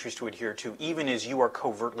other countries to adhere to, even as you are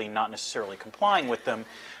covertly not necessarily complying with them.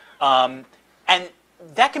 And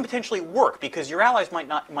that can potentially work because your allies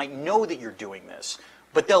might know that you're doing this,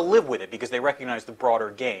 but they'll live with it because they recognize the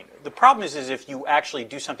broader gain. The problem is if you actually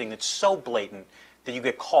do something that's so blatant that you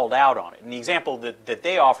get called out on it. And the example that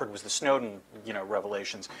they offered was the Snowden,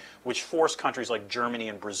 revelations, which forced countries like Germany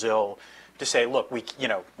and Brazil to say, look,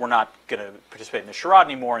 we're not going to participate in the charade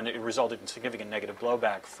anymore, and it resulted in significant negative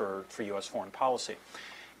blowback for U.S. foreign policy.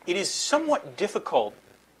 It is somewhat difficult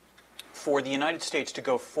for the United States to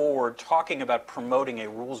go forward talking about promoting a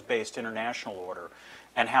rules-based international order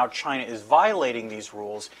and how China is violating these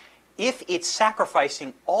rules if it's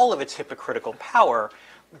sacrificing all of its hypocritical power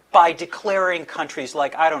by declaring countries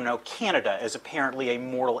like, I don't know, Canada as apparently a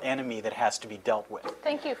mortal enemy that has to be dealt with.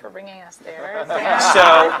 Thank you for bringing us there.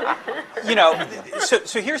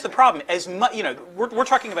 So here's the problem. We're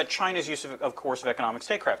talking about China's use of coercive economic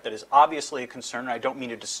statecraft. That is obviously a concern, and I don't mean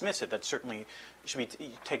to dismiss it. That certainly should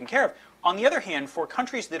be taken care of. On the other hand, for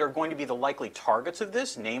countries that are going to be the likely targets of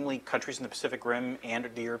this, namely countries in the Pacific Rim and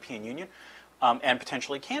the European Union, and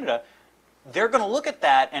potentially Canada, they're going to look at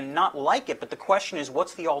that and not like it, but the question is,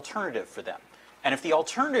 what's the alternative for them? And if the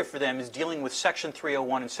alternative for them is dealing with Section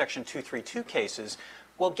 301 and Section 232 cases,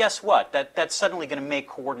 well, guess what? That's suddenly going to make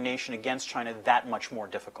coordination against China that much more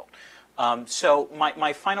difficult. So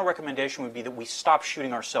my final recommendation would be that we stop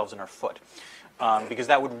shooting ourselves in our foot, because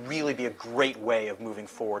that would really be a great way of moving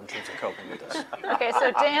forward in terms of coping with this. Okay,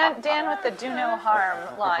 so Dan with the do no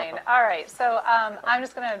harm line. All right, so I'm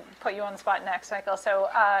just going to put you on the spot next, Michael. So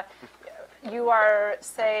you are,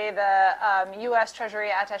 say, the U.S. Treasury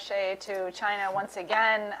attaché to China once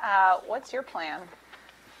again. What's your plan?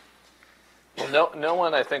 Well, no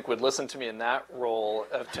one, I think, would listen to me in that role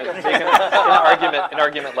of taking an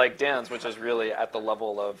argument like Dan's, which is really at the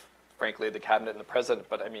level of, frankly, the cabinet and the president.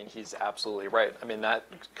 But I mean, he's absolutely right. I mean, that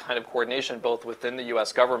kind of coordination, both within the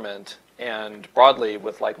U.S. government and broadly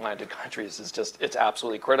with like-minded countries, is it's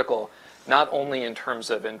absolutely critical. Not only in terms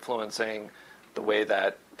of influencing the way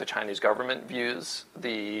that the Chinese government views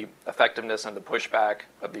the effectiveness and the pushback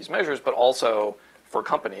of these measures, but also for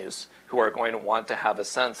companies who are going to want to have a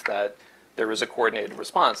sense that there is a coordinated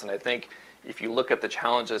response. And I think if you look at the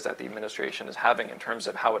challenges that the administration is having in terms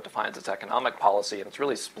of how it defines its economic policy, and it's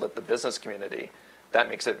really split the business community, that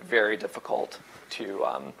makes it very difficult to,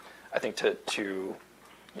 I think, to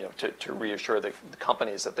reassure the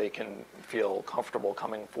companies that they can feel comfortable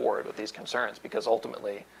coming forward with these concerns, because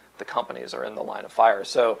ultimately the companies are in the line of fire.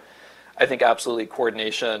 So I think absolutely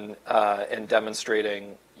coordination and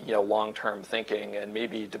demonstrating long-term thinking and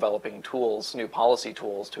maybe developing tools, new policy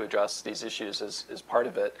tools to address these issues is part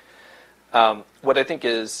of it. What I think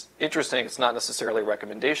is interesting, it's not necessarily a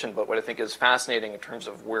recommendation, but what I think is fascinating in terms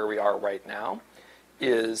of where we are right now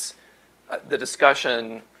is the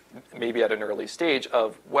discussion, maybe at an early stage,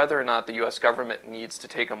 of whether or not the US government needs to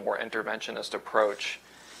take a more interventionist approach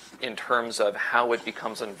in terms of how it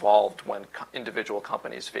becomes involved when individual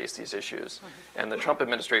companies face these issues. Mm-hmm. And the Trump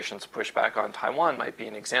administration's pushback on Taiwan might be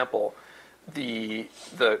an example. The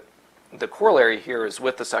corollary here is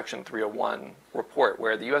with the Section 301 report,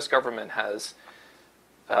 where the US government has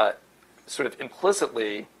sort of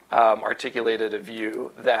implicitly articulated a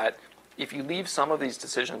view that if you leave some of these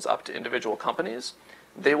decisions up to individual companies,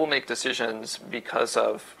 they will make decisions because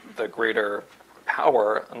of the greater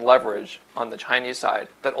power and leverage on the Chinese side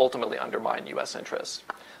that ultimately undermine US interests.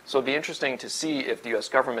 So it'd be interesting to see if the US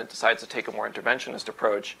government decides to take a more interventionist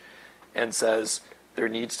approach and says there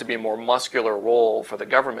needs to be a more muscular role for the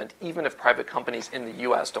government, even if private companies in the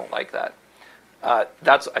US don't like that.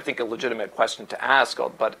 That's, I think, a legitimate question to ask,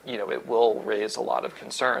 but it will raise a lot of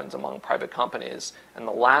concerns among private companies. And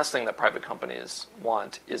the last thing that private companies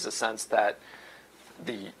want is a sense that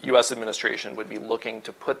the US administration would be looking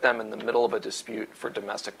to put them in the middle of a dispute for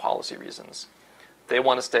domestic policy reasons. They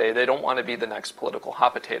want to stay, they don't want to be the next political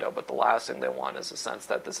hot potato, but the last thing they want is a sense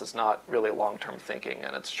that this is not really long-term thinking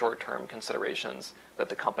and it's short-term considerations that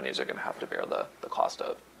the companies are going to have to bear the cost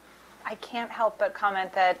of. I can't help but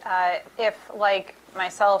comment that if, like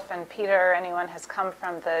myself and Peter, anyone has come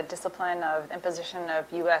from the discipline of imposition of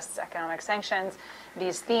U.S. economic sanctions,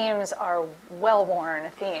 these themes are well-worn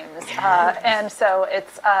themes. And so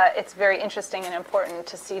it's very interesting and important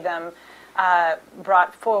to see them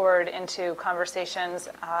brought forward into conversations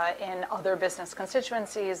in other business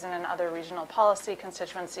constituencies and in other regional policy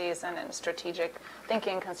constituencies and in strategic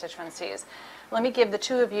thinking constituencies. Let me give the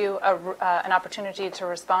two of you an opportunity to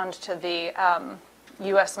respond to the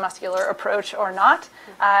U.S. muscular approach or not,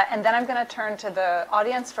 and then I'm going to turn to the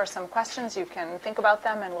audience for some questions. You can think about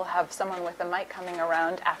them, and we'll have someone with a mic coming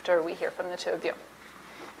around after we hear from the two of you.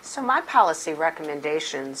 So my policy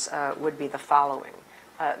recommendations would be the following.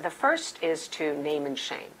 The first is to name and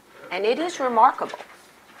shame. And it is remarkable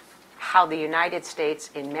how the United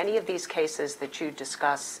States, in many of these cases that you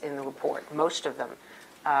discuss in the report, most of them,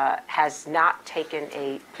 has not taken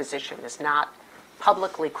a position, has not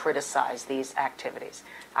publicly criticized these activities.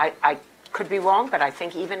 I could be wrong, but I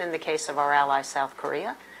think even in the case of our ally South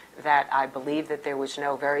Korea, that I believe that there was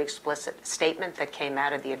no very explicit statement that came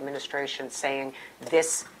out of the administration saying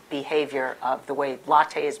this behavior of the way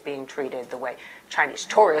latte is being treated, the way Chinese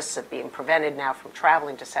tourists are being prevented now from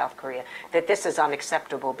traveling to South Korea, that this is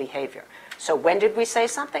unacceptable behavior. So when did we say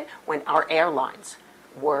something? When our airlines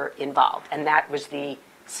were involved. And that was the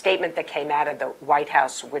statement that came out of the White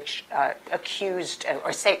House, which accused or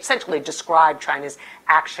essentially described China's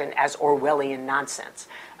action as Orwellian nonsense.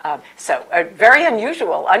 So a very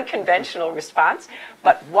unusual, unconventional response,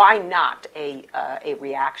 but why not a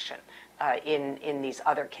reaction in these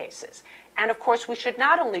other cases? And of course, we should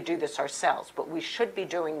not only do this ourselves, but we should be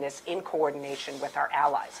doing this in coordination with our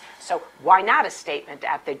allies. So why not a statement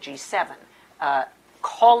at the G7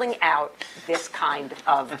 calling out this kind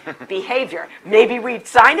of behavior? Maybe we'd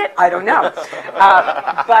sign it, I don't know.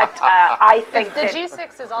 But I think the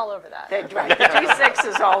G6 is all over that. Right, the G6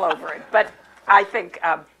 is all over it. But I think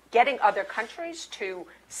getting other countries to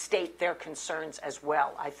state their concerns as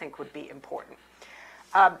well, I think would be important.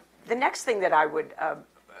 The next thing that I would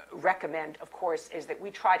recommend, of course, is that we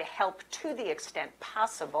try to help, to the extent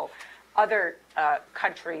possible, other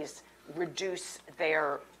countries reduce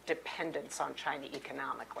their dependence on China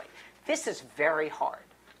economically. This is very hard.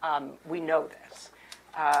 We know this.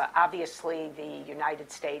 Obviously, the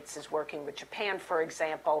United States is working with Japan, for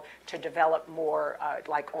example, to develop more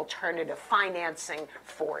like alternative financing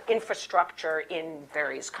for infrastructure in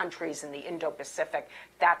various countries in the Indo-Pacific.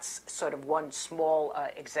 That's sort of one small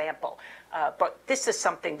example. But this is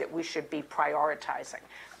something that we should be prioritizing.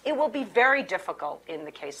 It will be very difficult in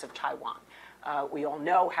the case of Taiwan. We all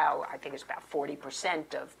know how, I think it's about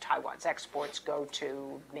 40% of Taiwan's exports go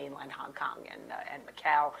to mainland Hong Kong and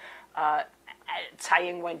Macau. Tsai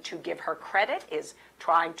Ing-wen, to give her credit, is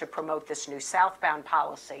trying to promote this new southbound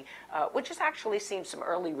policy, which has actually seen some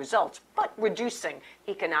early results, but reducing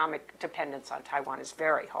economic dependence on Taiwan is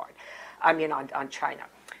very hard. I mean, on China.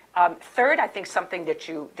 Third, I think something that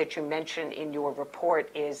you mentioned in your report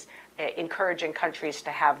is encouraging countries to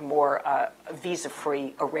have more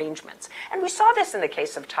visa-free arrangements. And we saw this in the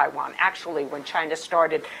case of Taiwan. Actually, when China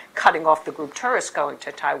started cutting off the group tourists going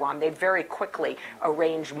to Taiwan, they very quickly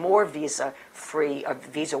arranged more visa-free,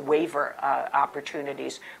 visa waiver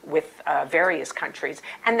opportunities with various countries.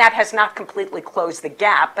 And that has not completely closed the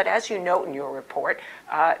gap, but as you note in your report,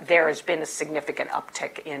 there has been a significant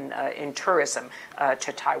uptick in tourism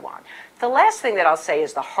to Taiwan. The last thing that I'll say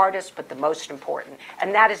is the hardest but the most important,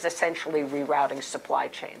 and that is essentially rerouting supply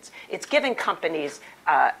chains. It's giving companies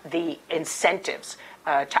the incentives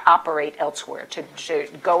to operate elsewhere, to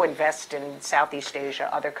go invest in Southeast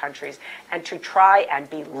Asia, other countries, and to try and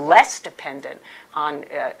be less dependent on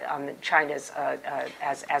China's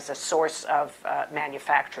as a source of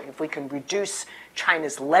manufacturing. If we can reduce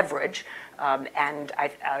China's leverage, and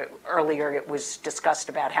earlier it was discussed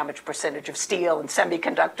about how much percentage of steel and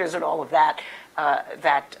semiconductors and all of that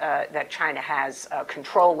that China has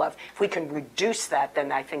control of. If we can reduce that,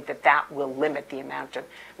 then I think that will limit the amount of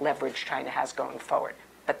leverage China has going forward.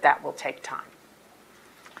 But that will take time.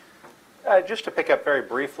 Just to pick up very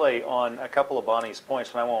briefly on a couple of Bonnie's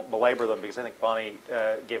points, and I won't belabor them because I think Bonnie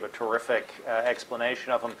gave a terrific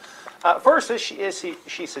explanation of them. First, as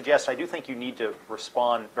she suggests, I do think you need to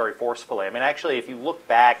respond very forcefully. I mean, actually, if you look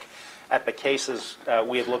back at the cases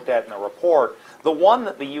we had looked at in the report, the one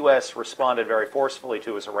that the U.S. responded very forcefully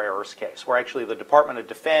to is a rare earths case, where actually the Department of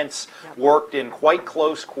Defense worked in quite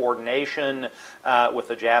close coordination with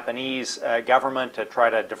the Japanese government to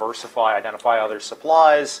try to identify other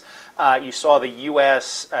supplies. You saw the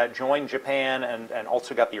U.S. join Japan and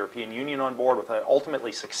also got the European Union on board with an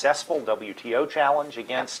ultimately successful WTO challenge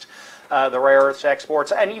against the rare earths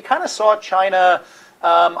exports. And you kind of saw China,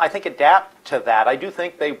 I think, adapt to that. I do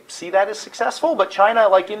think they see that as successful, but China,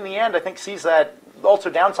 like in the end, I think sees that also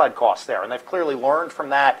downside costs there, and they've clearly learned from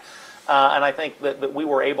that. And I think that we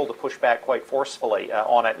were able to push back quite forcefully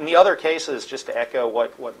on it. In the other cases, just to echo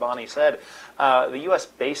what Bonnie said, the U.S.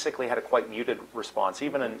 basically had a quite muted response.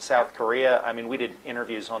 Even in South Korea, I mean, we did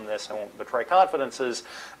interviews on this, I won't betray confidences.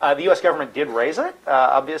 The U.S. government did raise it,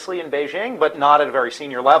 obviously in Beijing, but not at a very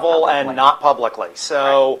senior level and not publicly.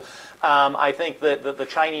 So. Right. I think that the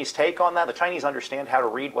Chinese take on that, the Chinese understand how to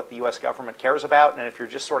read what the U.S. government cares about, and if you're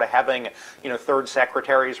just sort of having, third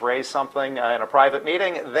secretaries raise something in a private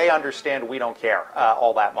meeting, they understand we don't care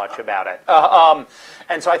all that much about it.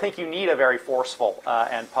 And so I think you need a very forceful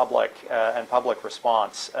and public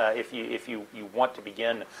response if you want to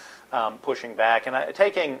begin pushing back. And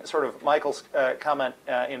taking sort of Michael's comment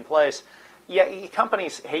in place. Yeah,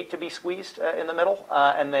 companies hate to be squeezed in the middle,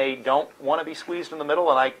 and they don't want to be squeezed in the middle,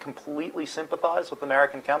 and I completely sympathize with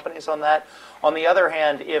American companies on that. On the other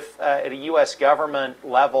hand, if at a U.S. government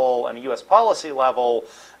level and a U.S. policy level,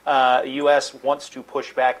 the U.S. wants to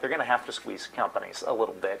push back, they're going to have to squeeze companies a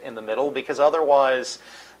little bit in the middle, because otherwise,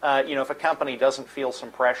 if a company doesn't feel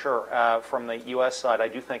some pressure from the U.S. side, I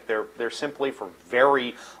do think they're simply, for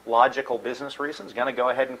very logical business reasons, going to go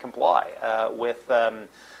ahead and comply with the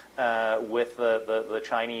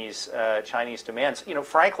Chinese demands.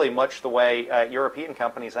 Frankly, much the way European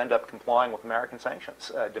companies end up complying with American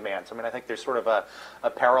sanctions demands. I mean, I think there's sort of a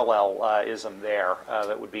parallelism there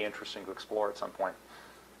that would be interesting to explore at some point.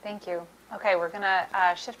 Thank you. Okay, we're going to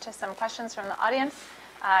shift to some questions from the audience.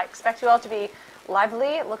 Expect you all to be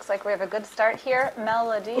lively. It looks like we have a good start here.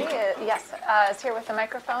 Melody, yes, is here with the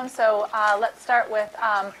microphone. So let's start with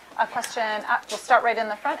a question. We'll start right in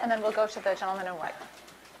the front, and then we'll go to the gentleman in white.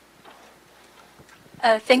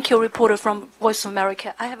 Thank you, reporter from Voice of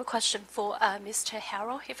America. I have a question for Mr.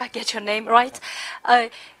 Harrell, if I get your name right.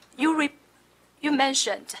 You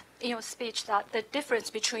mentioned in your speech that the difference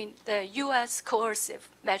between the U.S. coercive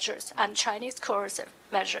measures and Chinese coercive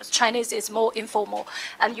measures. Chinese is more informal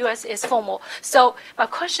and U.S. is formal. So my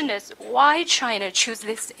question is, why China choose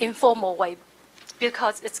this informal way?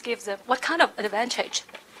 Because it gives them, what kind of advantage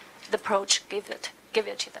the approach give it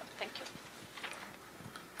to them? Thank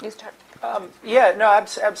you. You start. Yeah, no,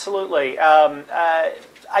 absolutely.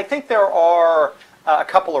 I think there are a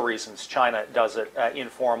couple of reasons China does it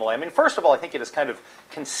informally. I mean, first of all, I think it is kind of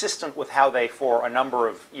consistent with how they, for a number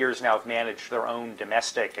of years now, have managed their own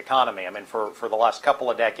domestic economy. I mean, for the last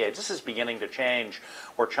couple of decades, this is beginning to change,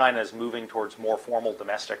 where China is moving towards more formal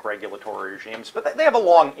domestic regulatory regimes. But they have a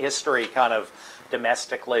long history, kind of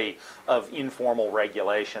domestically, of informal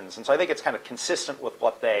regulations. And so I think it's kind of consistent with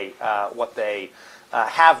what they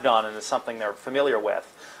have done, and is something they're familiar with.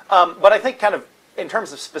 But I think kind of in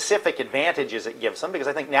terms of specific advantages it gives them, because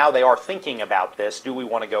I think now they are thinking about this, do we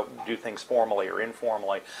want to go do things formally or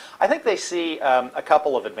informally? I think they see a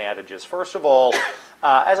couple of advantages. First of all,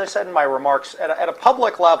 as I said in my remarks, at a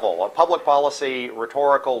public level, a public policy,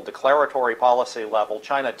 rhetorical, declaratory policy level,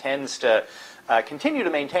 China tends to continue to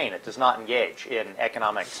maintain it does not engage in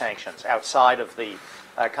economic sanctions outside of the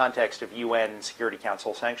context of UN Security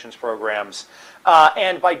Council sanctions programs.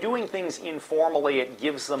 And by doing things informally, it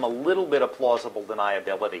gives them a little bit of plausible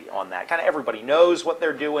deniability on that. Kind of everybody knows what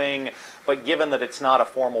they're doing, but given that it's not a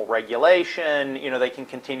formal regulation, you know, they can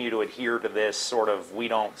continue to adhere to this sort of we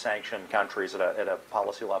don't sanction countries at a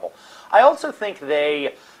policy level. I also think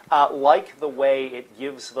they like the way it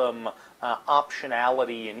gives them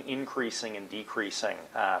optionality in increasing and decreasing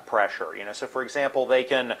pressure. You know, so for example, they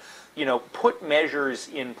can, you know, put measures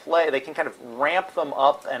in play. They can kind of ramp them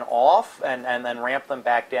up and off, and then ramp them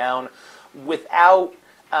back down, without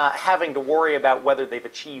having to worry about whether they've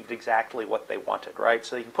achieved exactly what they wanted. Right.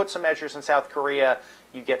 So you can put some measures in South Korea.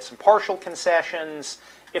 You get some partial concessions.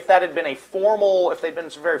 If that had been a formal, if they'd been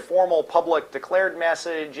some very formal public declared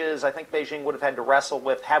messages, I think Beijing would have had to wrestle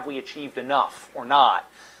with, have we achieved enough or not?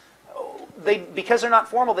 Because they're not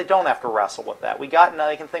formal, they don't have to wrestle with that. They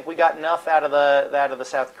can think we got enough out of the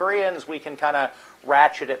South Koreans. We can kind of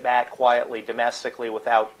ratchet it back quietly, domestically,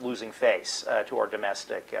 without losing face to our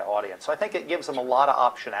domestic audience. So I think it gives them a lot of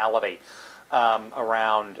optionality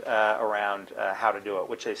around how to do it,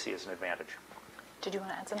 which they see as an advantage. Did you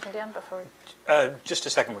want to add something, Dan, before? Just a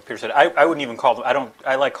second, what Peter said. I wouldn't even call them.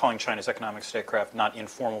 I like calling China's economic statecraft not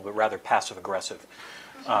informal, but rather passive aggressive.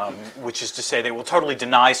 Which is to say, they will totally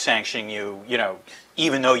deny sanctioning you, you know,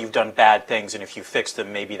 even though you've done bad things, and if you fix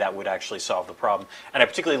them, maybe that would actually solve the problem. And I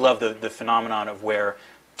particularly love the phenomenon of where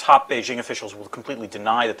top Beijing officials will completely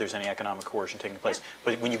deny that there's any economic coercion taking place.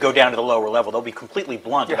 But when you go down to the lower level, they'll be completely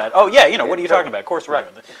blunt about, oh yeah, you know, what are you talking about? Of course we're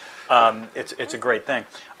doing it. It's a great thing.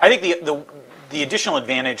 I think the additional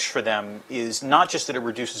advantage for them is not just that it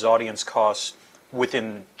reduces audience costs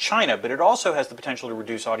within China, but it also has the potential to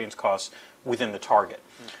reduce audience costs within the target.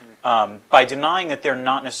 By denying that they're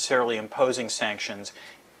not necessarily imposing sanctions,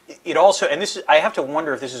 it also, and this is, I have to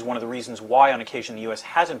wonder if this is one of the reasons why on occasion the U.S.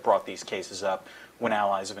 hasn't brought these cases up when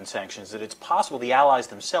allies have been sanctioned, that it's possible the allies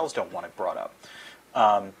themselves don't want it brought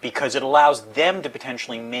up. Because it allows them to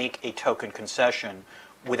potentially make a token concession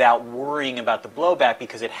without worrying about the blowback,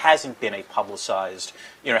 because it hasn't been a publicized,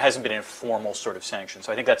 you know, it hasn't been a formal sort of sanction.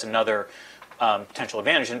 So I think that's another potential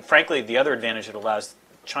advantage. And frankly, the other advantage it allows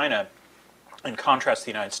China, in contrast to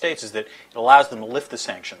the United States, is that it allows them to lift the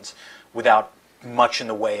sanctions without much in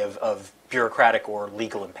the way of bureaucratic or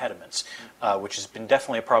legal impediments, which has been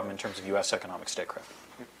definitely a problem in terms of U.S. economic statecraft.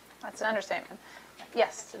 That's an understatement.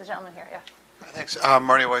 Yes, to the gentleman here, yeah. Thanks.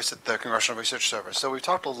 Marty Weiss at the Congressional Research Service. So we've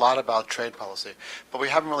talked a lot about trade policy, but we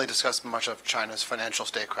haven't really discussed much of China's financial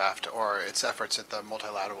statecraft or its efforts at the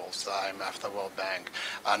multilaterals, the IMF, the World Bank,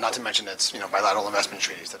 not to mention its bilateral investment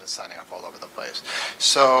treaties that it's signing up all over the place.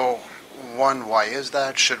 So one, why is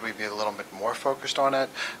that? Should we be a little bit more focused on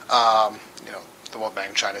it? The World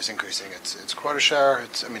Bank, China is increasing its quota share.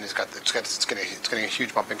 It's getting a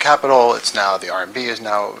huge bump in capital. It's now the RMB is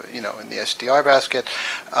now in the SDR basket.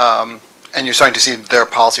 And you're starting to see their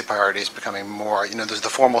policy priorities becoming more, there's the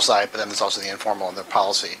formal side, but then there's also the informal and their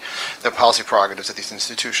policy prerogatives at these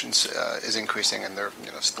institutions is increasing, and their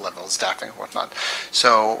the level of staffing and whatnot.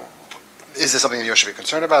 So is this something that you should be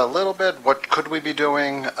concerned about a little bit? What could we be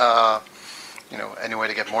doing? Any way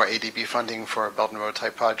to get more ADB funding for Belt and Road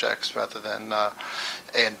type projects rather than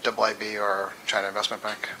AIIB or China Investment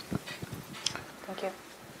Bank? Thank you. Do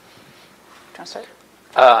you want to start?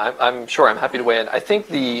 I'm sure. I'm happy to weigh in. I think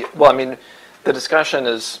the discussion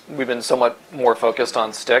is, we've been somewhat more focused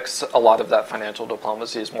on sticks. A lot of that financial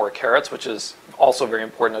diplomacy is more carrots, which is also very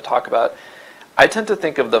important to talk about. I tend to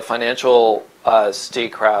think of the financial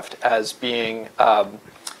statecraft as being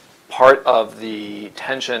part of the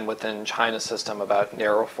tension within China's system about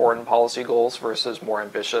narrow foreign policy goals versus a more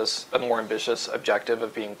ambitious objective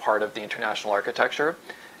of being part of the international architecture.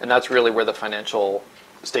 And that's really where the financial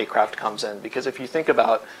statecraft comes in, because if you think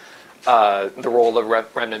about the role of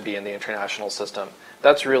renminbi in the international system,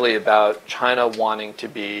 that's really about China wanting to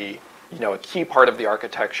be, a key part of the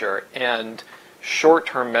architecture and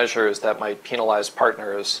short-term measures that might penalize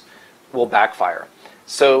partners will backfire.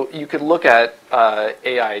 So you could look at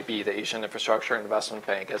AIIB, the Asian Infrastructure Investment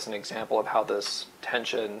Bank, as an example of how this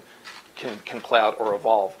tension can play out or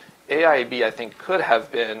evolve. AIIB, I think, could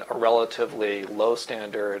have been a relatively low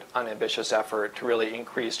standard, unambitious effort to really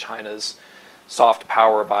increase China's soft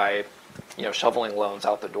power by, shoveling loans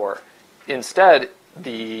out the door. Instead,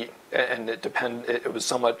 it was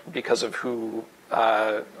somewhat because of who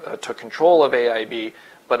took control of AIIB,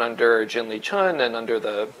 but under Jin Liqun and under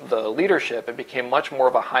the leadership, it became much more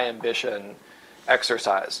of a high ambition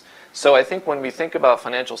exercise. So I think when we think about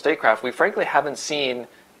financial statecraft, we frankly haven't seen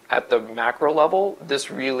at the macro level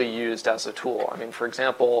this really used as a tool. I mean, for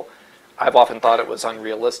example, I've often thought it was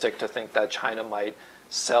unrealistic to think that China might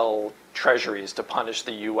sell treasuries to punish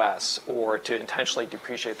the US or to intentionally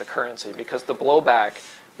depreciate the currency, because the blowback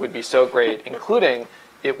would be so great, including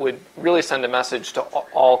it would really send a message to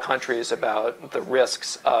all countries about the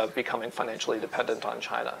risks of becoming financially dependent on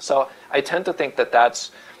China. So I tend to think that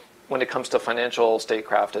that's, when it comes to financial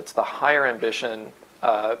statecraft, it's the higher ambition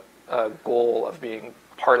goal of being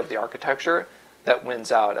part of the architecture that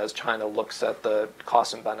wins out as China looks at the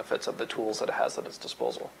costs and benefits of the tools that it has at its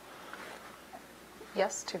disposal.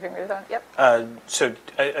 Yes, two fingers on. Yep. So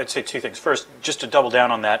I'd say two things. First, just to double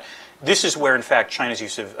down on that, this is where, in fact, China's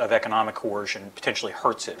use of economic coercion potentially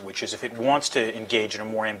hurts it, which is if it wants to engage in a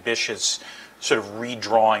more ambitious sort of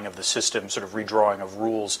redrawing of the system, sort of redrawing of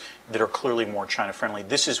rules that are clearly more China-friendly.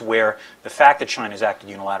 This is where the fact that China's acted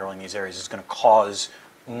unilaterally in these areas is going to cause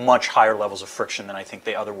much higher levels of friction than I think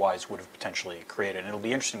they otherwise would have potentially created. And it'll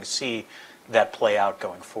be interesting to see that play out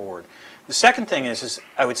going forward. The second thing is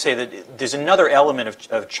I would say that there's another element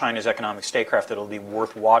of China's economic statecraft that'll be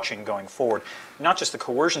worth watching going forward. Not just the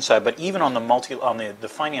coercion side, but even on the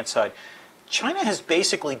finance side. China's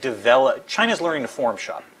learning to forum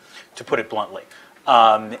shop, to put it bluntly.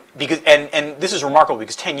 Because this is remarkable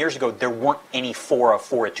because 10 years ago there weren't any fora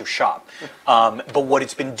for it to shop. But what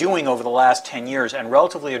it's been doing over the last 10 years, and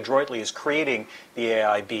relatively adroitly, is creating the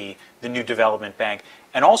AIIB, the new development bank,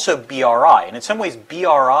 and also BRI. And in some ways,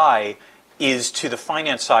 BRI is to the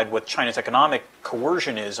finance side what China's economic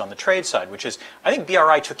coercion is on the trade side, which is, I think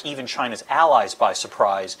BRI took even China's allies by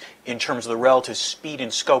surprise in terms of the relative speed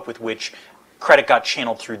and scope with which credit got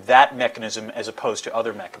channeled through that mechanism as opposed to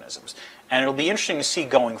other mechanisms. And it'll be interesting to see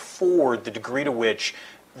going forward the degree to which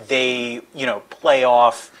they, play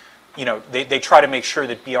off, they try to make sure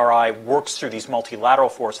that BRI works through these multilateral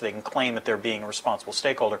fora so they can claim that they're being a responsible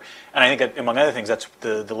stakeholder. And I think that, among other things, that's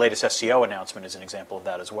the latest SCO announcement is an example of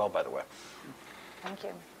that as well, by the way. Thank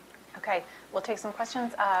you. Okay, we'll take some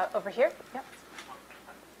questions over here. Yep.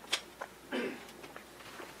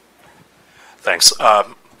 Thanks.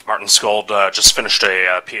 Martin Skold just finished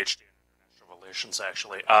a PhD in international relations,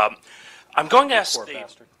 actually. I'm going to ask the...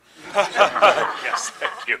 Yes,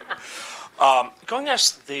 thank you. Going to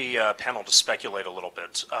ask the panel to speculate a little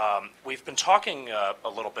bit. We've been talking a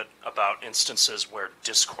little bit about instances where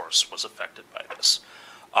discourse was affected by this.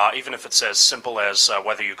 Even if it's as simple as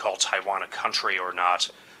whether you call Taiwan a country or not,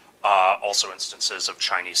 also instances of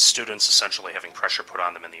Chinese students essentially having pressure put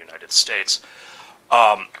on them in the United States.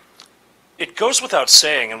 It goes without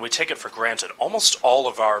saying, and we take it for granted, almost all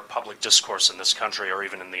of our public discourse in this country, or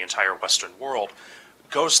even in the entire Western world,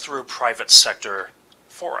 goes through private sector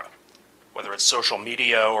fora, whether it's social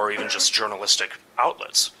media or even just journalistic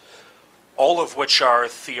outlets, all of which are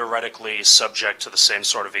theoretically subject to the same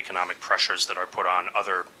sort of economic pressures that are put on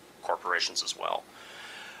other corporations as well.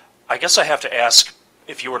 I guess I have to ask,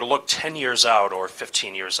 if you were to look 10 years out or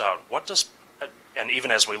 15 years out, what does, and even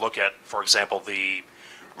as we look at, for example, the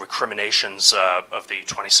recriminations of the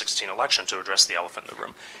 2016 election, to address the elephant in the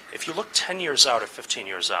room, if you look 10 years out or 15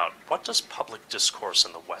 years out, what does public discourse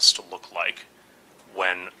in the West look like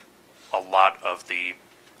when a lot of the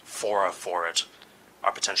fora for it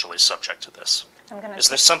are potentially subject to this? Is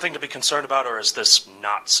this something to be concerned about, or is this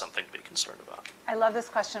not something to be concerned about? I love this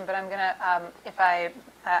question, but I'm going to, if I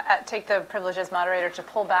take the privilege as moderator to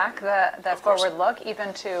pull back the forward look,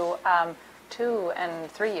 even to 2 and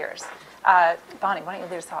 3 years. Bonnie, why don't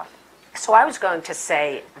you lead us off? So I was going to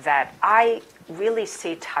say that I really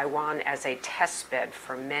see Taiwan as a test bed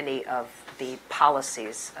for many of the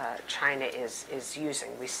policies China is using.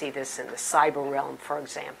 We see this in the cyber realm, for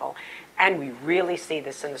example, and we really see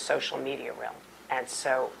this in the social media realm. And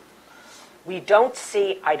so we don't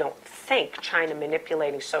see, I don't think, China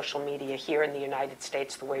manipulating social media here in the United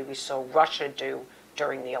States the way we saw Russia do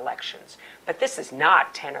during the elections. But this is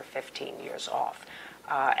not 10 or 15 years off.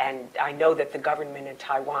 And I know that the government in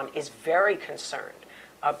Taiwan is very concerned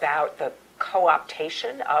about the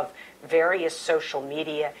co-optation of various social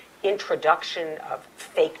media introduction of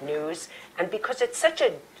fake news, and because it's such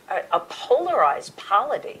a polarized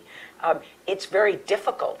polity, it's very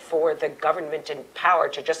difficult for the government in power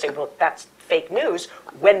to just say, well, that's fake news,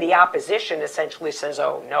 when the opposition essentially says,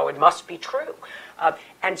 oh, no, it must be true.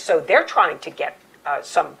 And so they're trying to get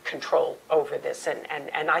some control over this,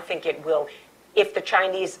 and I think it will, if the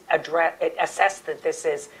Chinese assess that this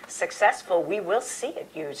is successful, we will see it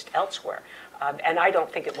used elsewhere. And I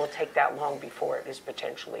don't think it will take that long before it is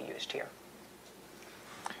potentially used here.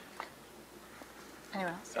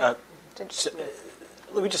 Anyone else?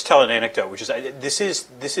 Let me just tell an anecdote, which is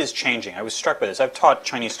this is changing. I was struck by this. I've taught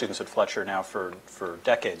Chinese students at Fletcher now for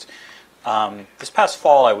decades. This past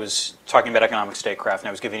fall, I was talking about economic statecraft, and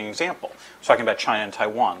I was giving an example. I was talking about China and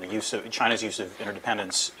Taiwan, China's use of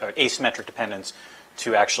interdependence, or asymmetric dependence,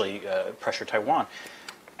 to actually pressure Taiwan.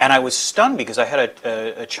 And I was stunned because I had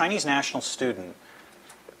a Chinese national student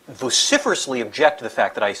vociferously object to the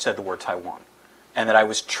fact that I said the word Taiwan, and that I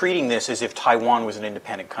was treating this as if Taiwan was an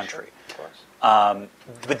independent country. Sure, of course.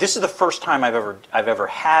 But this is the first time I've ever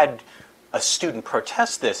had a student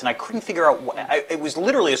protest this, and I couldn't figure out. It was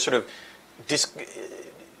literally a sort of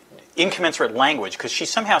incommensurate language, because she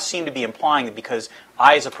somehow seemed to be implying that because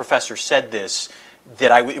I, as a professor, said this,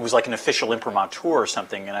 that it was like an official imprimatur or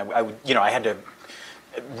something, and I had to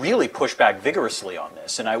really push back vigorously on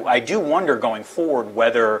this. And I do wonder going forward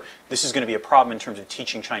whether this is going to be a problem in terms of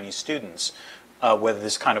teaching Chinese students, whether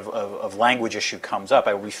this kind of language issue comes up.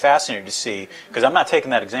 I will be fascinated to see, because I'm not taking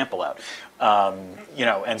that example out.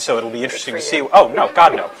 And so it'll be interesting to see. Oh, no,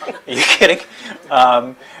 God, no. Are you kidding?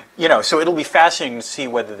 So it'll be fascinating to see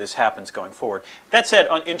whether this happens going forward. That said,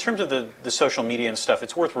 in terms of the social media and stuff,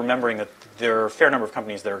 it's worth remembering that there are a fair number of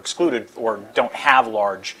companies that are excluded or don't have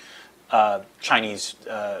large Chinese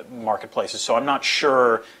marketplaces. So I'm not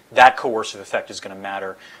sure that coercive effect is going to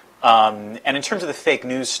matter. And in terms of the fake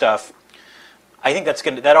news stuff, I think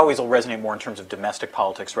that always will resonate more in terms of domestic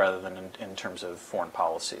politics rather than in terms of foreign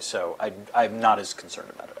policy. So I'm not as concerned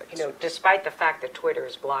about it, I guess. Despite the fact that Twitter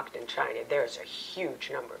is blocked in China, there's a huge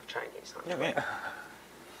number of Chinese on Twitter. Yeah.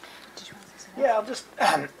 Did you want to say something? Yeah, I'll just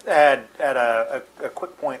add a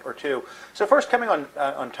quick point or two. So first, coming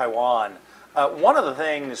on Taiwan, one of the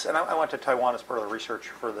things, and I went to Taiwan as part of the research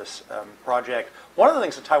for this project, one of the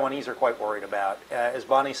things the Taiwanese are quite worried about, as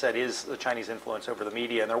Bonnie said, is the Chinese influence over the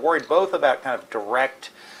media. And they're worried both about kind of direct,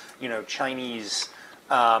 Chinese,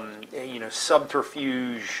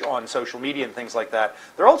 subterfuge on social media and things like that.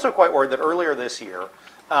 They're also quite worried that earlier this year,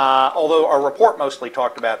 although our report mostly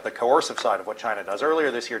talked about the coercive side of what China does,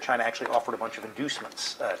 earlier this year China actually offered a bunch of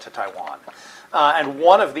inducements to Taiwan. And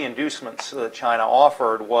one of the inducements that China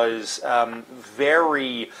offered was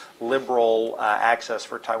very liberal access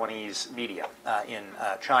for Taiwanese media in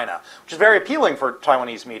China, which is very appealing for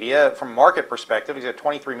Taiwanese media from a market perspective. You've got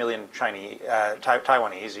 23 million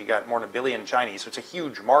Taiwanese, you've got more than 1 billion Chinese, so it's a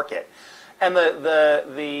huge market. And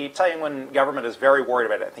the Taiwan government is very worried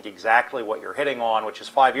about it. I think exactly what you're hitting on, which is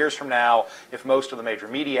 5 years from now, if most of the major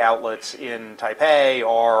media outlets in Taipei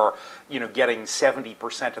are, getting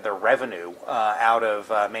 70% of their revenue out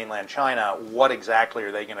of mainland China, what exactly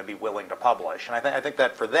are they going to be willing to publish? And I think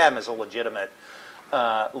that for them is a legitimate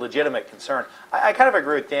concern. I kind of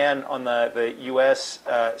agree with Dan on the U.S.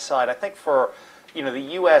 Side. I think for the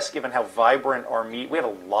U.S., given how vibrant our media, we have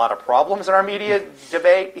a lot of problems in our media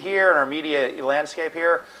debate here and our media landscape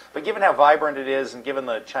here, but given how vibrant it is and given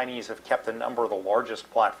the Chinese have kept a number of the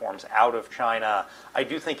largest platforms out of China, I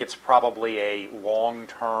do think it's probably a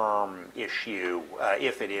long-term issue,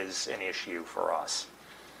 if it is an issue for us.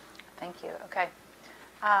 Thank you. Okay.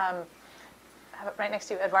 Right next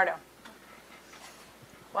to you, Edoardo.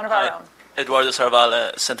 One of our own. Edoardo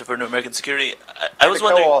Saravalle, Center for New American Security. I was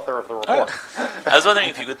wondering, co-author of the report. I was wondering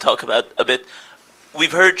if you could talk about a bit.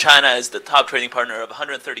 We've heard China is the top trading partner of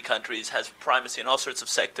 130 countries, has primacy in all sorts of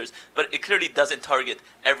sectors, but it clearly doesn't target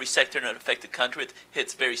every sector in an affected country. It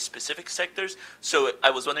hits very specific sectors. So I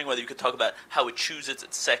was wondering whether you could talk about how it chooses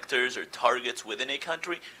its sectors or targets within a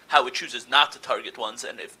country, how it chooses not to target ones,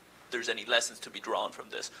 and if there's any lessons to be drawn from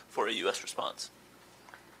this for a U.S. response.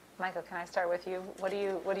 Michael, can I start with you? What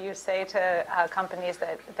do you say to companies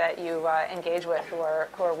that you engage with who are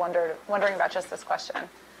wondering about just this question?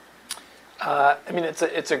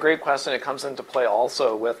 It's a great question. It comes into play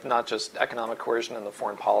also with not just economic coercion in the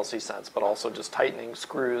foreign policy sense, but also just tightening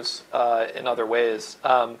screws in other ways.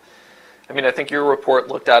 I think your report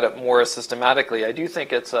looked at it more systematically. I do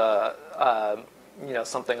think it's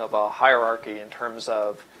something of a hierarchy in terms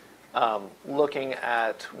of looking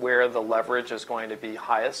at where the leverage is going to be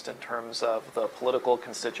highest in terms of the political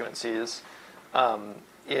constituencies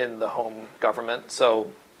in the home government.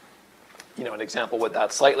 So an example with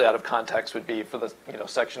that slightly out of context would be for the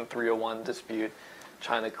Section 301 dispute,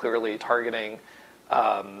 China clearly targeting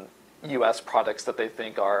U.S. products that they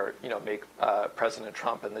think are make President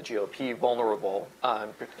Trump and the GOP vulnerable,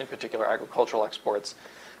 in particular agricultural exports.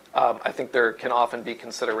 I think there can often be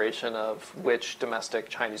consideration of which domestic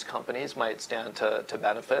Chinese companies might stand to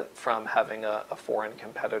benefit from having a foreign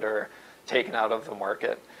competitor taken out of the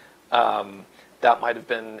market. That might have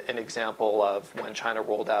been an example of when China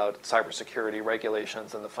rolled out cybersecurity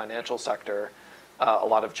regulations in the financial sector. A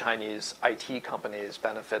lot of Chinese IT companies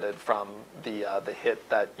benefited from the hit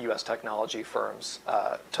that U.S. technology firms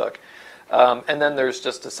took. And then there's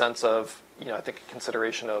just a sense of, I think a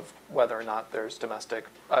consideration of whether or not there's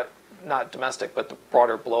not domestic, but the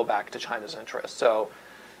broader blowback to China's interests. So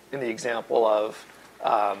in the example of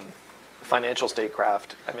financial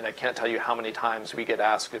statecraft, I mean, I can't tell you how many times we get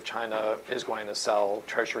asked if China is going to sell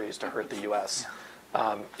treasuries to hurt the U.S.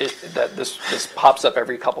 This pops up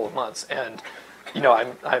every couple of months. And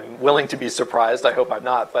I'm willing to be surprised. I hope I'm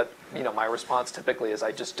not. But my response typically is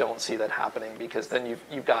I just don't see that happening, because then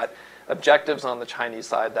you've got objectives on the Chinese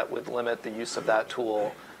side that would limit the use of that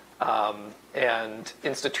tool, and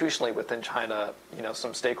institutionally within China,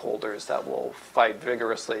 some stakeholders that will fight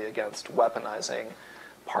vigorously against weaponizing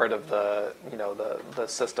part of the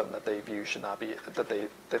system that they view should not be, that they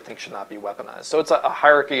think should not be weaponized. So it's a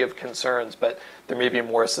hierarchy of concerns, but there may be a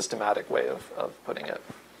more systematic way of putting it.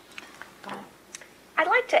 I'd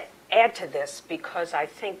like to add to this, because I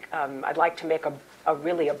think I'd like to make a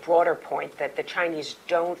really broader point that the Chinese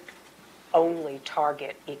don't only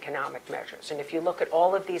target economic measures. And if you look at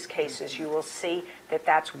all of these cases, you will see that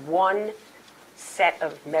that's one set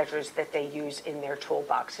of measures that they use in their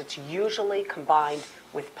toolbox. It's usually combined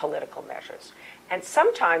with political measures. And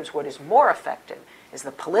sometimes what is more effective is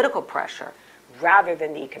the political pressure rather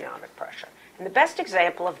than the economic pressure. And the best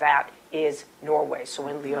example of that is Norway. So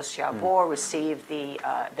when Liu Xiaobo received the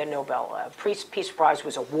Nobel Peace Prize,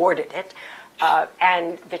 was awarded it,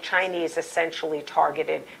 and the Chinese essentially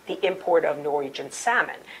targeted the import of Norwegian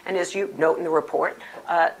salmon. And as you note in the report,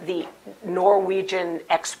 the Norwegian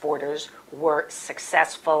exporters were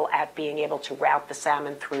successful at being able to route the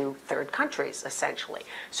salmon through third countries, essentially.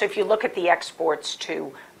 So if you look at the exports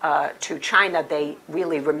to China, they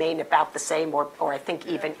really remain about the same, or I think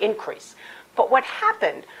even increase. But what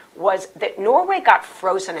happened was that Norway got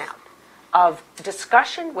frozen out of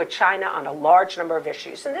discussion with China on a large number of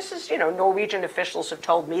issues. And this is, Norwegian officials have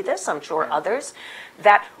told me this, I'm sure others,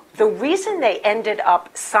 that the reason they ended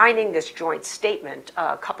up signing this joint statement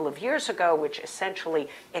a couple of years ago, which essentially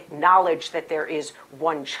acknowledged that there is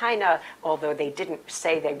one China, although they didn't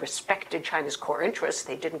say they respected China's core interests,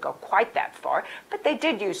 they didn't go quite that far, but they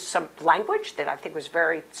did use some language that I think was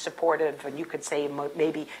very supportive, and you could say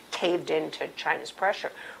maybe caved into China's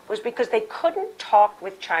pressure, was because they couldn't talk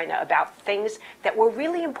with China about things that were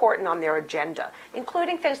really important on their agenda,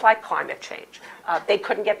 including things like climate change. They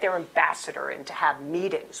couldn't get their ambassador in to have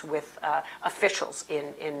meetings with officials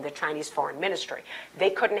in the Chinese foreign ministry. They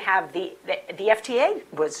couldn't have the FTA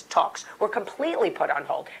talks were completely put on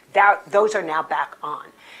hold. Those are now back on.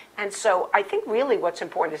 And so I think really what's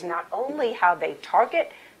important is not only how they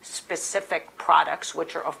target specific products,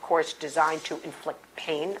 which are of course designed to inflict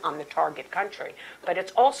pain on the target country, but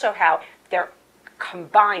it's also how they're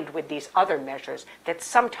combined with these other measures that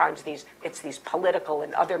sometimes it's these political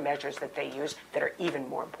and other measures that they use that are even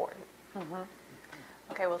more important. Mm-hmm.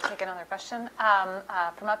 Okay, we'll take another question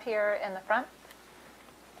from up here in the front.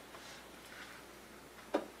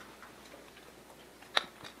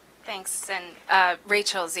 Thanks, and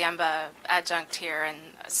Rachel Ziamba, adjunct here, and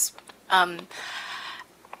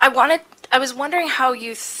I was wondering how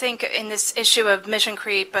you think in this issue of mission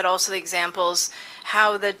creep, but also the examples,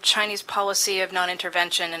 how the Chinese policy of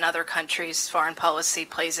non-intervention in other countries' foreign policy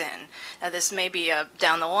plays in. Now, this may be a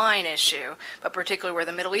down-the-line issue, but particularly where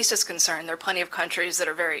the Middle East is concerned, there are plenty of countries that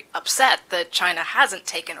are very upset that China hasn't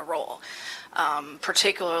taken a role,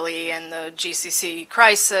 particularly in the GCC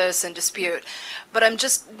crisis and dispute. But I'm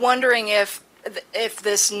just wondering if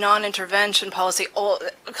this non-intervention policy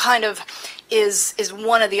kind of is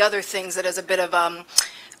one of the other things that is a bit of an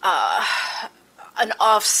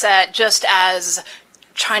offset, just as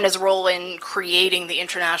China's role in creating the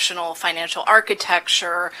international financial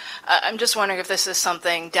architecture. I'm just wondering if this is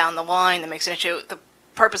something down the line that makes an issue. The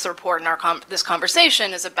purpose of the report in this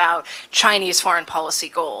conversation is about Chinese foreign policy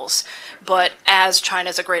goals, but as China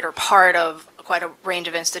is a greater part of quite a range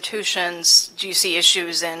of institutions, do you see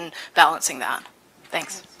issues in balancing that?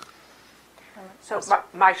 Thanks. So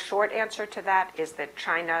my short answer to that is that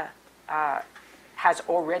China has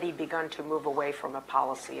already begun to move away from a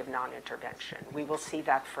policy of non-intervention. We will see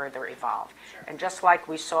that further evolve. Sure. And just like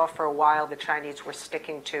we saw for a while, the Chinese were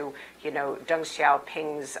sticking to, Deng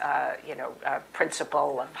Xiaoping's,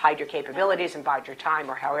 principle of hide your capabilities and bide your time,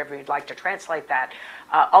 or however you'd like to translate that.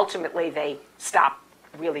 Ultimately, they stopped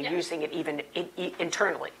really using it even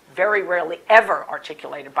internally. Very rarely ever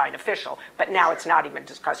articulated by an official, but now it's not even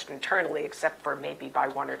discussed internally except for maybe by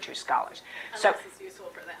one or two scholars. Unless it's useful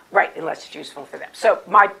for them. Right, unless it's useful for them. So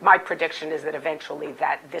my prediction is that eventually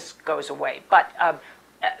that this goes away. But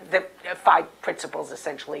the 5 principles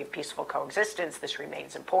essentially of peaceful coexistence, this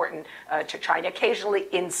remains important to China, occasionally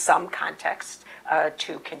in some context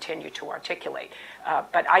to continue to articulate.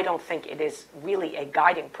 But I don't think it is really a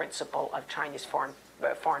guiding principle of Chinese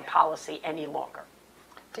foreign policy any longer.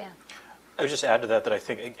 Dan. I would just add to that I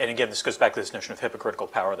think, and again, this goes back to this notion of hypocritical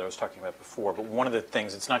power that I was talking about before, but one of the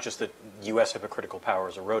things, it's not just that U.S. hypocritical power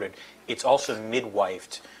is eroded, it's also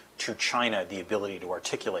midwifed to China the ability to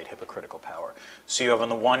articulate hypocritical power. So you have on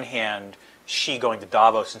the one hand, Xi going to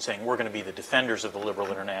Davos and saying, we're going to be the defenders of the liberal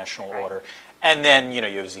international order, and then, you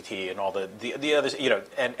have ZT and all the others,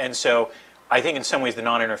 and so I think in some ways the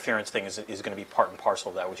non-interference thing is going to be part and parcel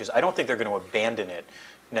of that, which is I don't think they're going to abandon it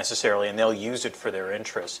necessarily, and they'll use it for their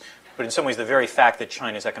interests. But in some ways, the very fact that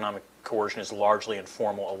China's economic coercion is largely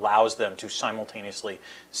informal allows them to simultaneously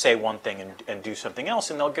say one thing and do something else,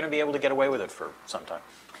 and they're going to be able to get away with it for some time.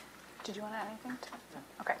 Did you want to add anything to that?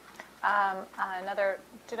 Okay.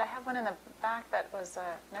 Did I have one in the back that was,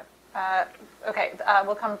 no? Okay,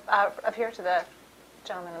 we'll come up here to the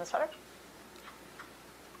gentleman in the sweater.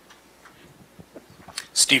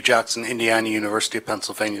 Steve Jackson, Indiana University of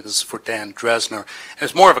Pennsylvania. This is for Dan Dresner. And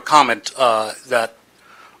it's more of a comment that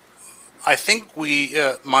I think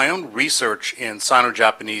my own research in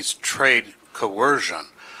Sino-Japanese trade coercion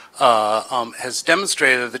has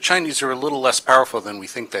demonstrated that the Chinese are a little less powerful than we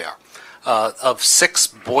think they are. Of 6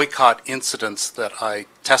 boycott incidents that I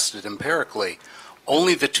tested empirically,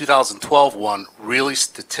 only the 2012 one really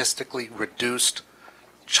statistically reduced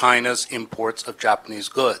China's imports of Japanese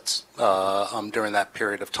goods during that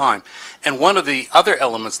period of time. And one of the other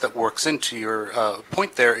elements that works into your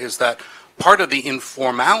point there is that part of the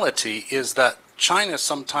informality is that China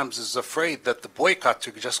sometimes is afraid that the boycotts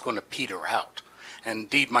are just going to peter out. And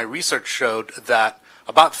indeed, my research showed that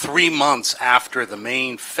about 3 months after the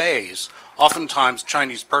main phase, oftentimes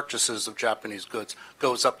Chinese purchases of Japanese goods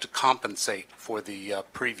goes up to compensate for the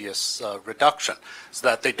previous reduction. So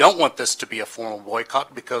that they don't want this to be a formal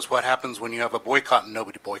boycott, because what happens when you have a boycott and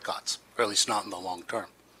nobody boycotts, or at least not in the long term?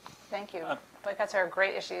 Thank you. Boycotts are a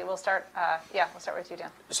great issue. We'll start with you, Dan.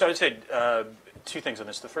 So I would say 2 things on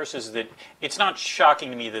this. The first is that it's not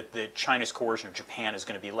shocking to me that China's coercion of Japan is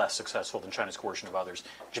going to be less successful than China's coercion of others.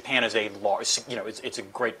 Japan is a large, it's a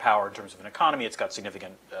great power in terms of an economy. It's got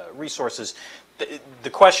significant resources. The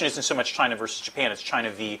question isn't so much China versus Japan. It's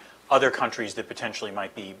China v. other countries that potentially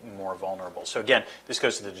might be more vulnerable. So again, this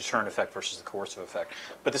goes to the deterrent effect versus the coercive effect.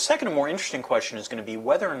 But the second and more interesting question is going to be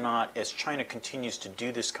whether or not, as China continues to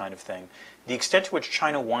do this kind of thing, the extent to which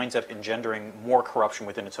China winds up engendering more corruption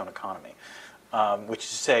within its own economy. Which is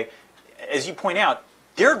to say, as you point out,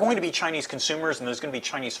 there are going to be Chinese consumers and there's going to be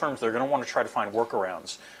Chinese firms that are going to want to try to find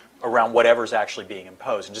workarounds around whatever's actually being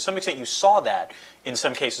imposed. And to some extent, you saw that in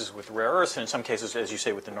some cases with rare earths, and in some cases, as you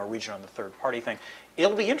say, with the Norwegian on the third-party thing.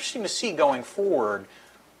 It'll be interesting to see going forward.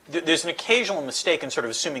 There's an occasional mistake in sort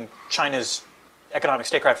of assuming China's economic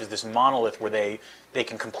statecraft is this monolith where they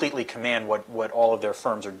can completely command what all of their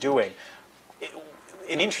firms are doing.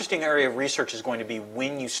 An interesting area of research is going to be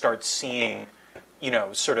when you start seeing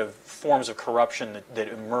sort of forms of corruption that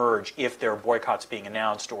emerge if there are boycotts being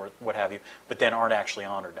announced or what have you, but then aren't actually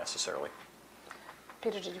honored necessarily.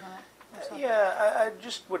 Peter, did you want to? Yeah, I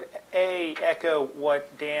just would echo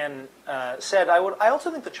what Dan said. I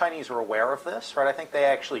also think the Chinese are aware of this, right? I think they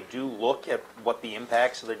actually do look at what the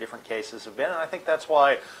impacts of the different cases have been, and I think that's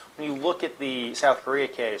why when you look at the South Korea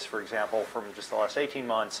case, for example, from just the last 18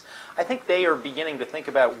 months, I think they are beginning to think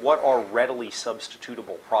about what are readily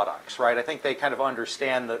substitutable products, right? I think they kind of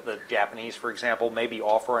understand that the Japanese, for example, may be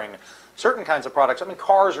offering certain kinds of products. I mean,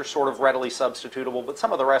 cars are sort of readily substitutable, but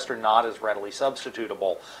some of the rest are not as readily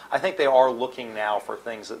substitutable. I think they are looking now for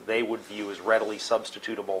things that they would view as readily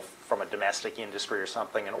substitutable from a domestic industry or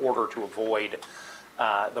something in order to avoid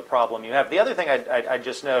the problem you have. The other thing I'd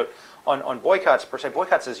just note on boycotts per se,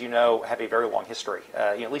 boycotts, as you know, have a very long history,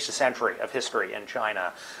 at least a century of history in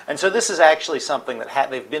China. And so this is actually something that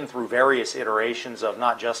they've been through various iterations of,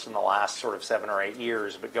 not just in the last sort of 7 or 8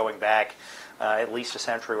 years, but going back at least a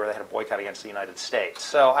century where they had a boycott against the United States.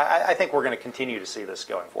 So I think we're going to continue to see this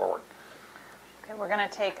going forward. Okay, we're going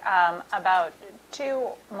to take about 2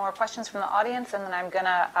 more questions from the audience, and then I'm going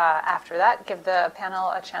to, after that, give the panel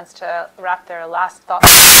a chance to wrap their last thoughts.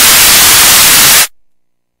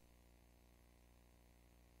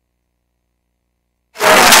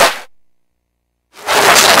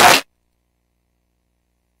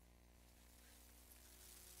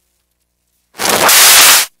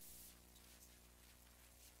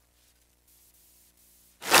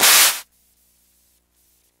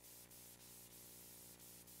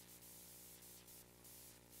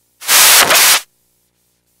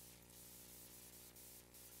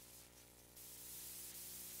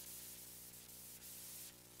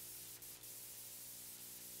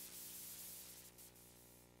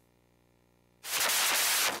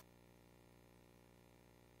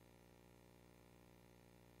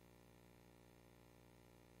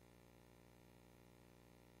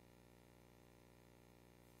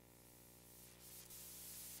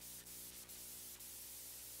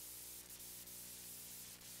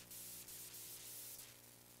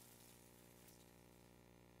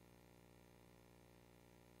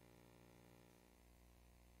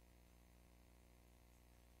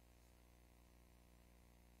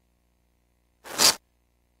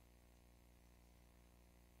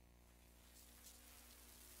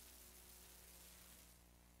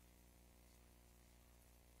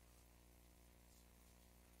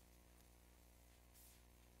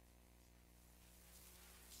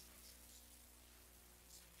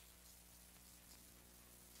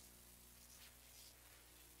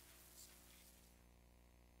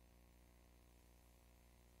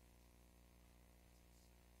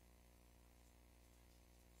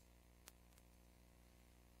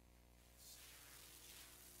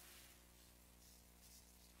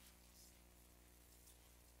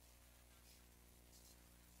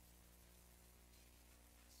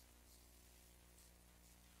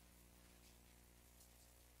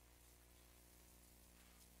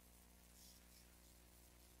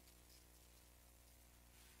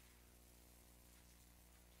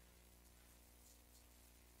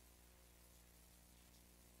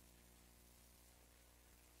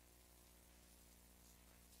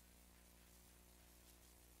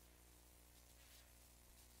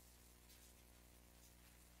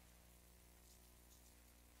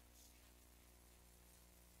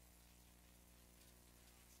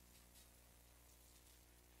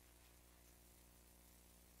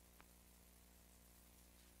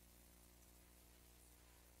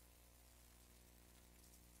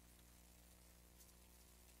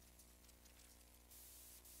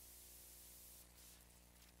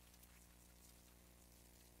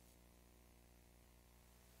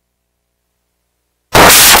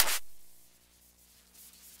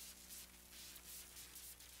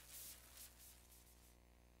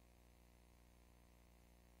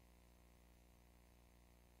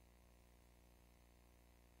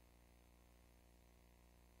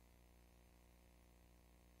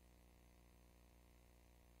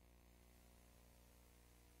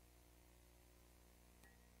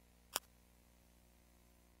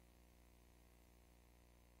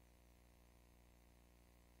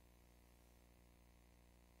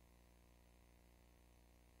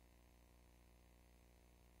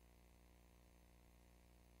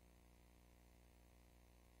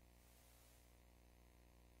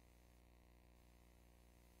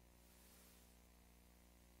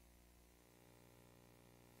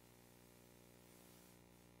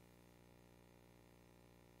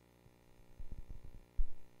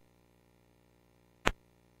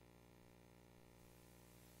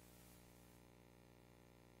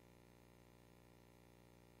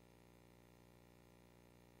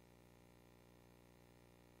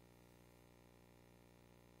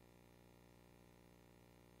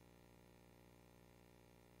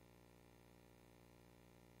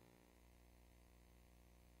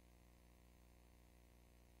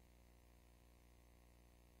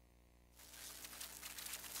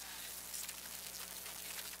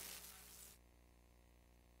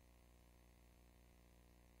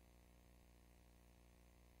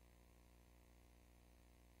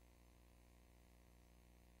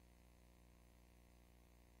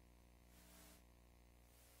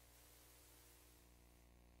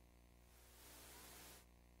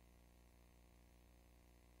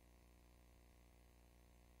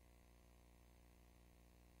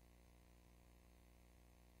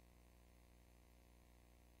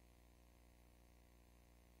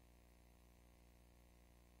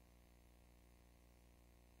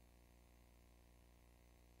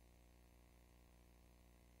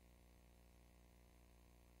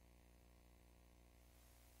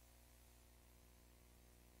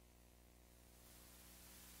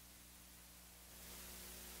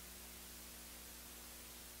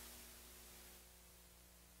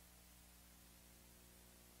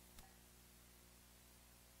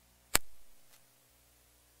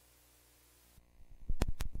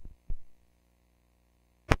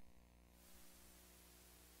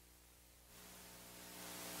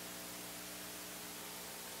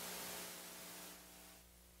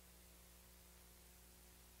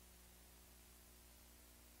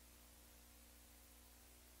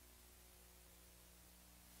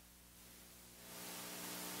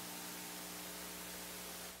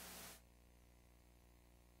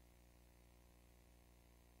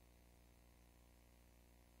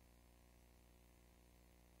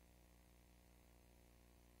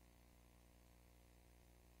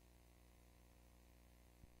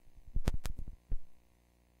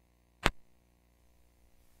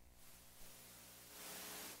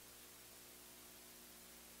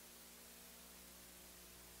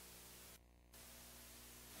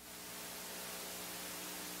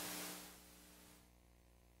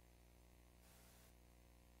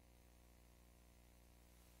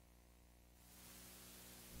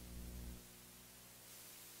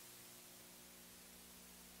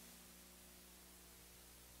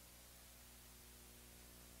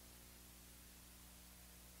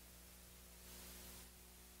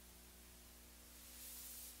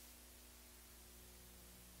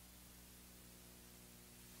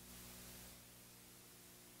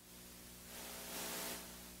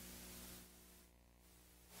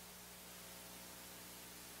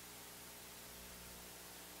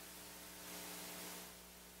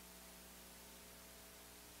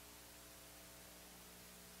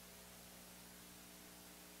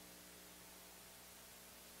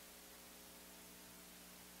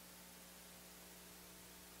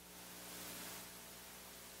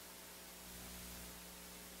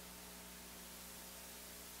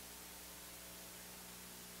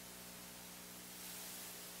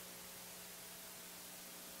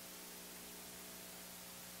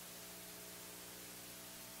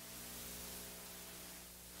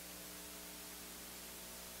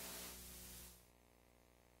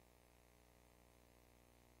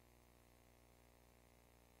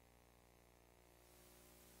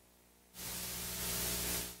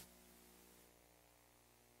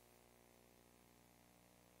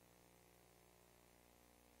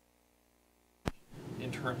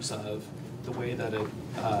 terms of the way that it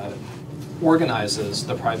organizes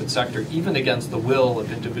the private sector, even against the will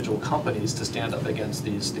of individual companies to stand up against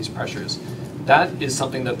these pressures. That is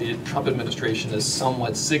something that the Trump administration is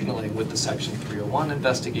somewhat signaling with the Section 301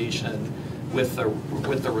 investigation, with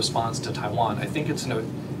the response to Taiwan. I think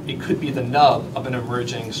it could be the nub of an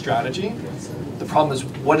emerging strategy. The problem is,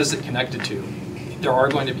 what is it connected to? There are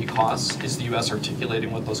going to be costs. Is the U.S.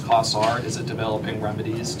 articulating what those costs are? Is it developing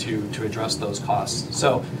remedies to address those costs?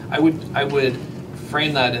 So I would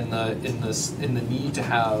frame that in the need to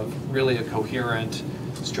have really a coherent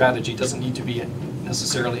strategy. It doesn't need to be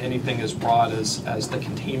necessarily anything as broad as the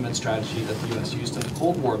containment strategy that the U.S. used in the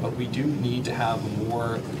Cold War, but we do need to have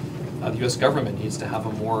the U.S. government needs to have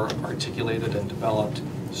a more articulated and developed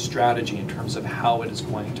strategy in terms of how it is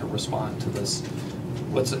going to respond to this.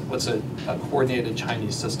 What's a coordinated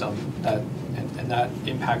Chinese system and that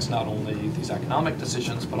impacts not only these economic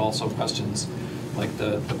decisions, but also questions like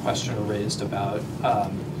the questioner raised about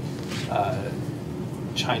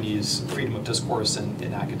Chinese freedom of discourse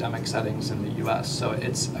in academic settings in the U.S. So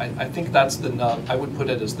I think that's the nub. I would put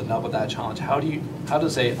it as the nub of that challenge. How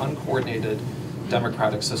does a uncoordinated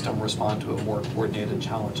democratic system respond to a more coordinated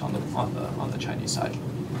challenge on the Chinese side?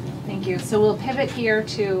 Thank you. So we'll pivot here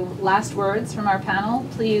to last words from our panel.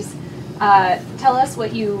 Please tell us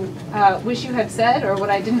what you wish you had said or what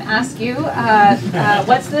I didn't ask you.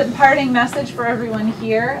 What's the parting message for everyone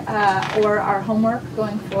here or our homework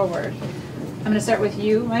going forward? I'm going to start with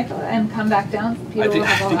you, Michael, and come back down. I think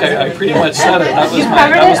I pretty much said it.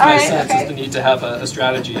 That was my sense, is the need to have a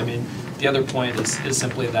strategy. I mean, the other point is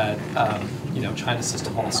simply that China's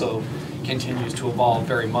system also continues to evolve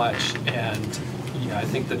very much, and I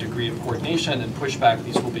think the degree of coordination and pushback,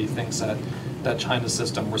 these will be things that China's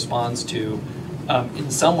system responds to. In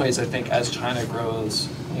some ways, I think as China grows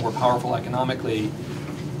more powerful economically,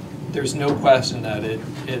 there's no question that it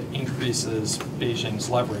increases Beijing's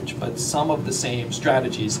leverage, but some of the same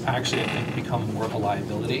strategies actually, I think, become more of a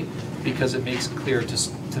liability because it makes clear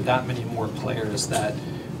to that many more players that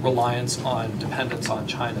reliance on, dependence on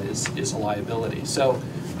China is a liability. So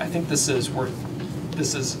I think this is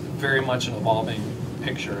very much an evolving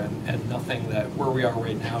picture, and nothing that where we are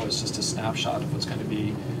right now is just a snapshot of what's going to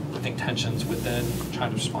be, I think, tensions within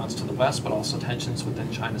China's response to the West, but also tensions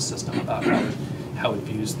within China's system about how it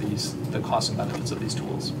views the costs and benefits of these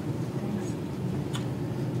tools.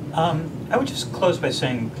 I would just close by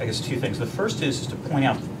saying, I guess, two things. The first is to point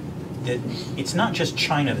out that it's not just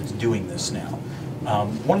China that's doing this now.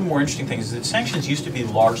 One of the more interesting things is that sanctions used to be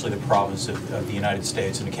largely the province of the United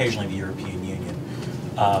States and occasionally the European Union,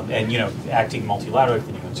 and acting multilaterally with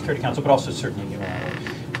the UN Security Council, but also certainly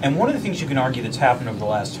unilaterally. And one of the things you can argue that's happened over the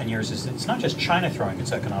last 10 years is that it's not just China throwing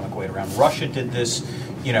its economic weight around. Russia did this,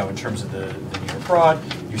 in terms of the near abroad.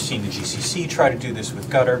 You're seeing the GCC try to do this with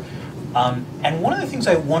Qatar. And one of the things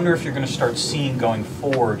I wonder if you're going to start seeing going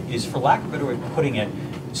forward is, for lack of a better way of putting it,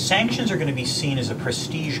 sanctions are going to be seen as a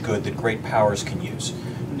prestige good that great powers can use.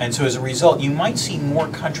 And so as a result, you might see more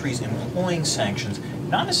countries employing sanctions,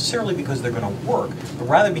 not necessarily because they're going to work, but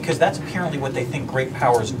rather because that's apparently what they think great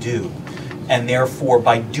powers do. And therefore,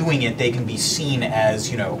 by doing it, they can be seen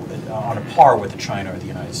as, on a par with China or the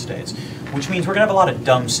United States. Which means we're going to have a lot of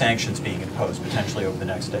dumb sanctions being imposed, potentially over the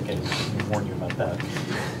next decade. I'll warn you about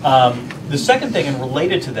that. The second thing, and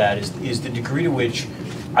related to that, is the degree to which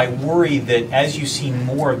I worry that as you see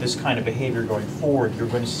more of this kind of behavior going forward, you're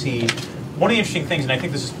going to see one of the interesting things, and I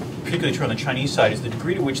think this is particularly true on the Chinese side, is the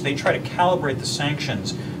degree to which they try to calibrate the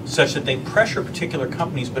sanctions such that they pressure particular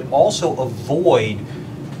companies, but also avoid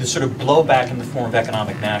the sort of blowback in the form of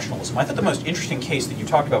economic nationalism. I thought the most interesting case that you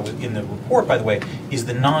talked about in the report, by the way, is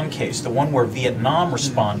the non-case, the one where Vietnam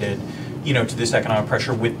responded, to this economic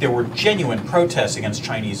pressure there were genuine protests against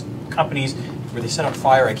Chinese companies. Were they set on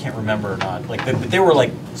fire? I can't remember or not. But there were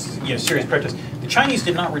serious protests. The Chinese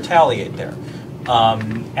did not retaliate there.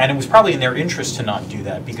 And it was probably in their interest to not do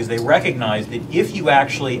that because they recognized that if you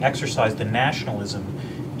actually exercise the nationalism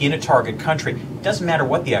in a target country, it doesn't matter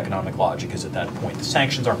what the economic logic is at that point. The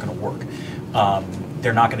sanctions aren't going to work.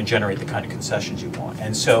 They're not going to generate the kind of concessions you want.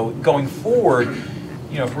 And so going forward,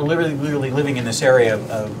 if we're literally living in this area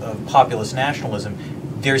of populist nationalism,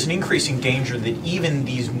 there's an increasing danger that even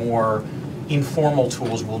these more informal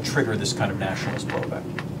tools will trigger this kind of nationalist blowback.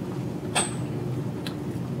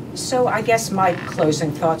 So I guess my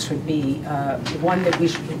closing thoughts would be one that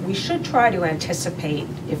we should try to anticipate,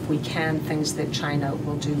 if we can, things that China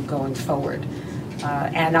will do going forward.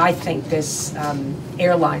 And I think this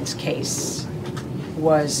airlines case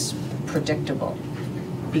was predictable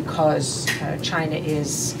because China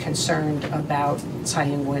is concerned about Tsai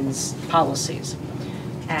Ing-wen's policies.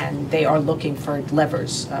 and they are looking for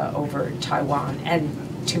levers over Taiwan. And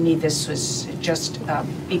to me, this was just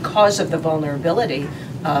because of the vulnerability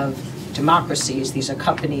of democracies. These are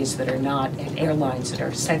companies that are not, and airlines that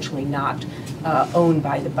are essentially not owned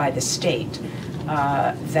by the state.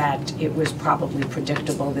 That it was probably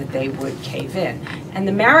predictable that they would cave in. And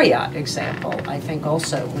the Marriott example, I think,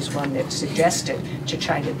 also was one that suggested to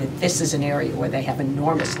China that this is an area where they have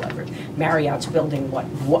enormous leverage. Marriott's building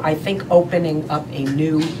I think opening up a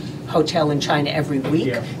new hotel in China every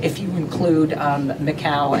week, if you include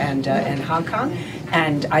Macau and Hong Kong.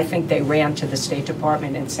 And I think they ran to the State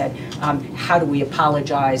Department and said, how do we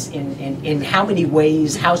apologize in how many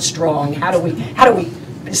ways, how strong, how do we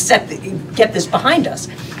get this behind us?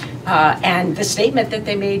 And the statement that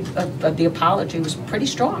they made of the apology was pretty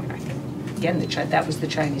strong, I think. Again, that was the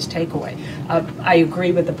Chinese takeaway. I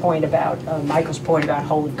agree with the point about, Michael's point about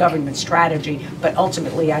whole of government strategy, but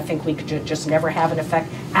ultimately I think we could just never have an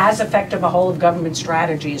as effective a whole of government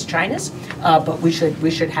strategy as China's, but we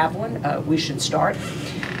should have one, we should start.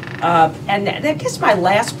 And I guess my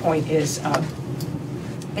last point is,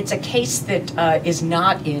 it's a case that is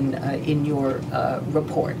not in your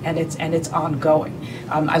report, and it's ongoing.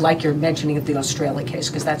 I like your mentioning of the Australia case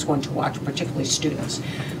because that's one to watch, particularly students.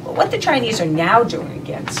 But what the Chinese are now doing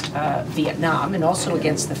against Vietnam and also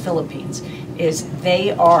against the Philippines is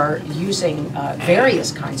they are using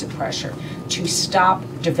various kinds of pressure to stop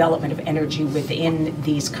development of energy within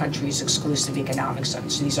these countries' exclusive economic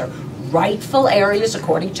zones. So these are rightful areas,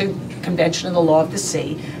 according to convention and the law of the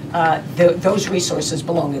sea. Those resources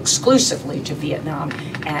belong exclusively to Vietnam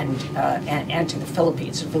and to the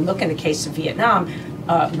Philippines. If we look in the case of Vietnam,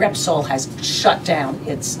 Repsol has shut down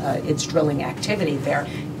its drilling activity there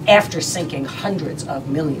after sinking hundreds of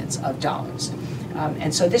millions of dollars.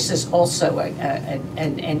 And so this is also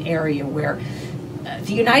an area where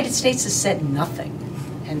the United States has said nothing.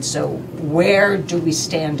 And so where do we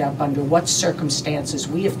stand up, under what circumstances?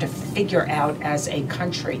 We have to figure out as a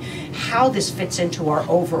country how this fits into our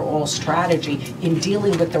overall strategy in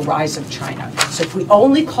dealing with the rise of China. So if we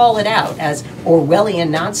only call it out as Orwellian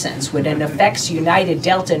nonsense when it affects United,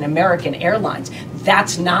 Delta, and American Airlines,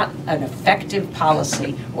 that's not an effective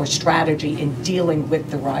policy or strategy in dealing with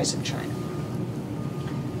the rise of China.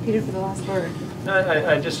 Peter, for the last word.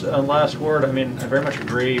 I just, last word, I mean, I very much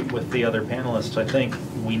agree with the other panelists. I think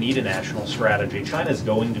we need a national strategy. China is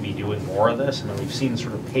going to be doing more of this. I mean, we've seen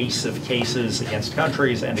sort of pace of cases against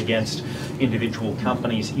countries and against individual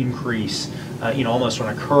companies increase, almost on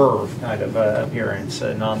a curve kind of appearance,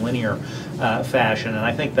 a nonlinear fashion. And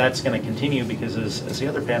I think that's going to continue because, as the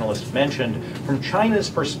other panelists mentioned, from China's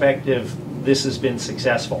perspective, this has been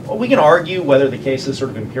successful. Well, we can argue whether the cases sort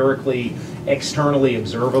of empirically, externally,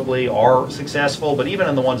 observably are successful, but even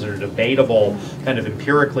in the ones that are debatable, kind of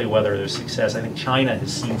empirically whether there's success, I think China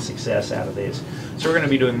has seen success out of these. So we're going to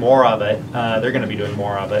be doing more of it. They're going to be doing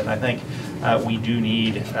more of it, and I think we do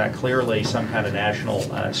need clearly some kind of national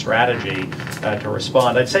strategy to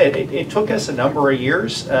respond. I'd say it took us a number of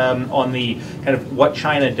years on the kind of what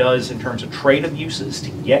China does in terms of trade abuses to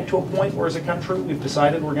get to a point where as a country we've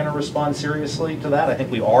decided we're going to respond seriously to that. I think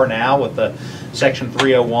we are now with the Section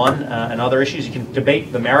 301 and other issues. You can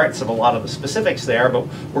debate the merits of a lot of the specifics there, but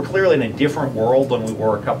we're clearly in a different world than we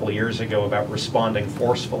were a couple of years ago about responding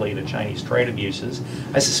forcefully to Chinese trade abuses.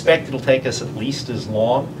 I suspect it'll take us at least as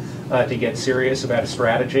long to get serious about a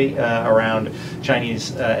strategy around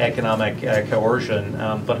Chinese economic coercion,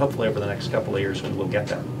 but hopefully over the next couple of years we will get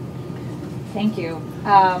there. Thank you.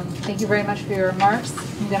 Thank you very much for your remarks.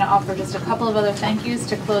 I'm going to offer just a couple of other thank yous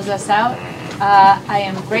to close us out. I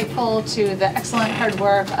am grateful to the excellent hard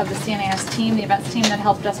work of the CNAS team, the events team that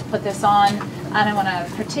helped us put this on. And I want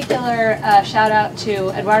a particular shout out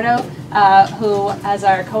to Edoardo, who, as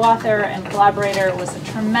our co-author and collaborator, was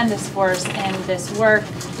a tremendous force in this work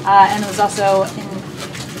and was also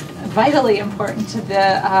vitally important to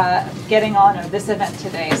the getting on of this event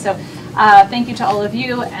today. So thank you to all of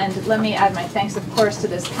you, and let me add my thanks, of course, to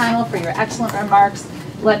this panel for your excellent remarks.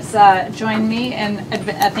 Let's join me in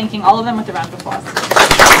thanking all of them with a round of applause.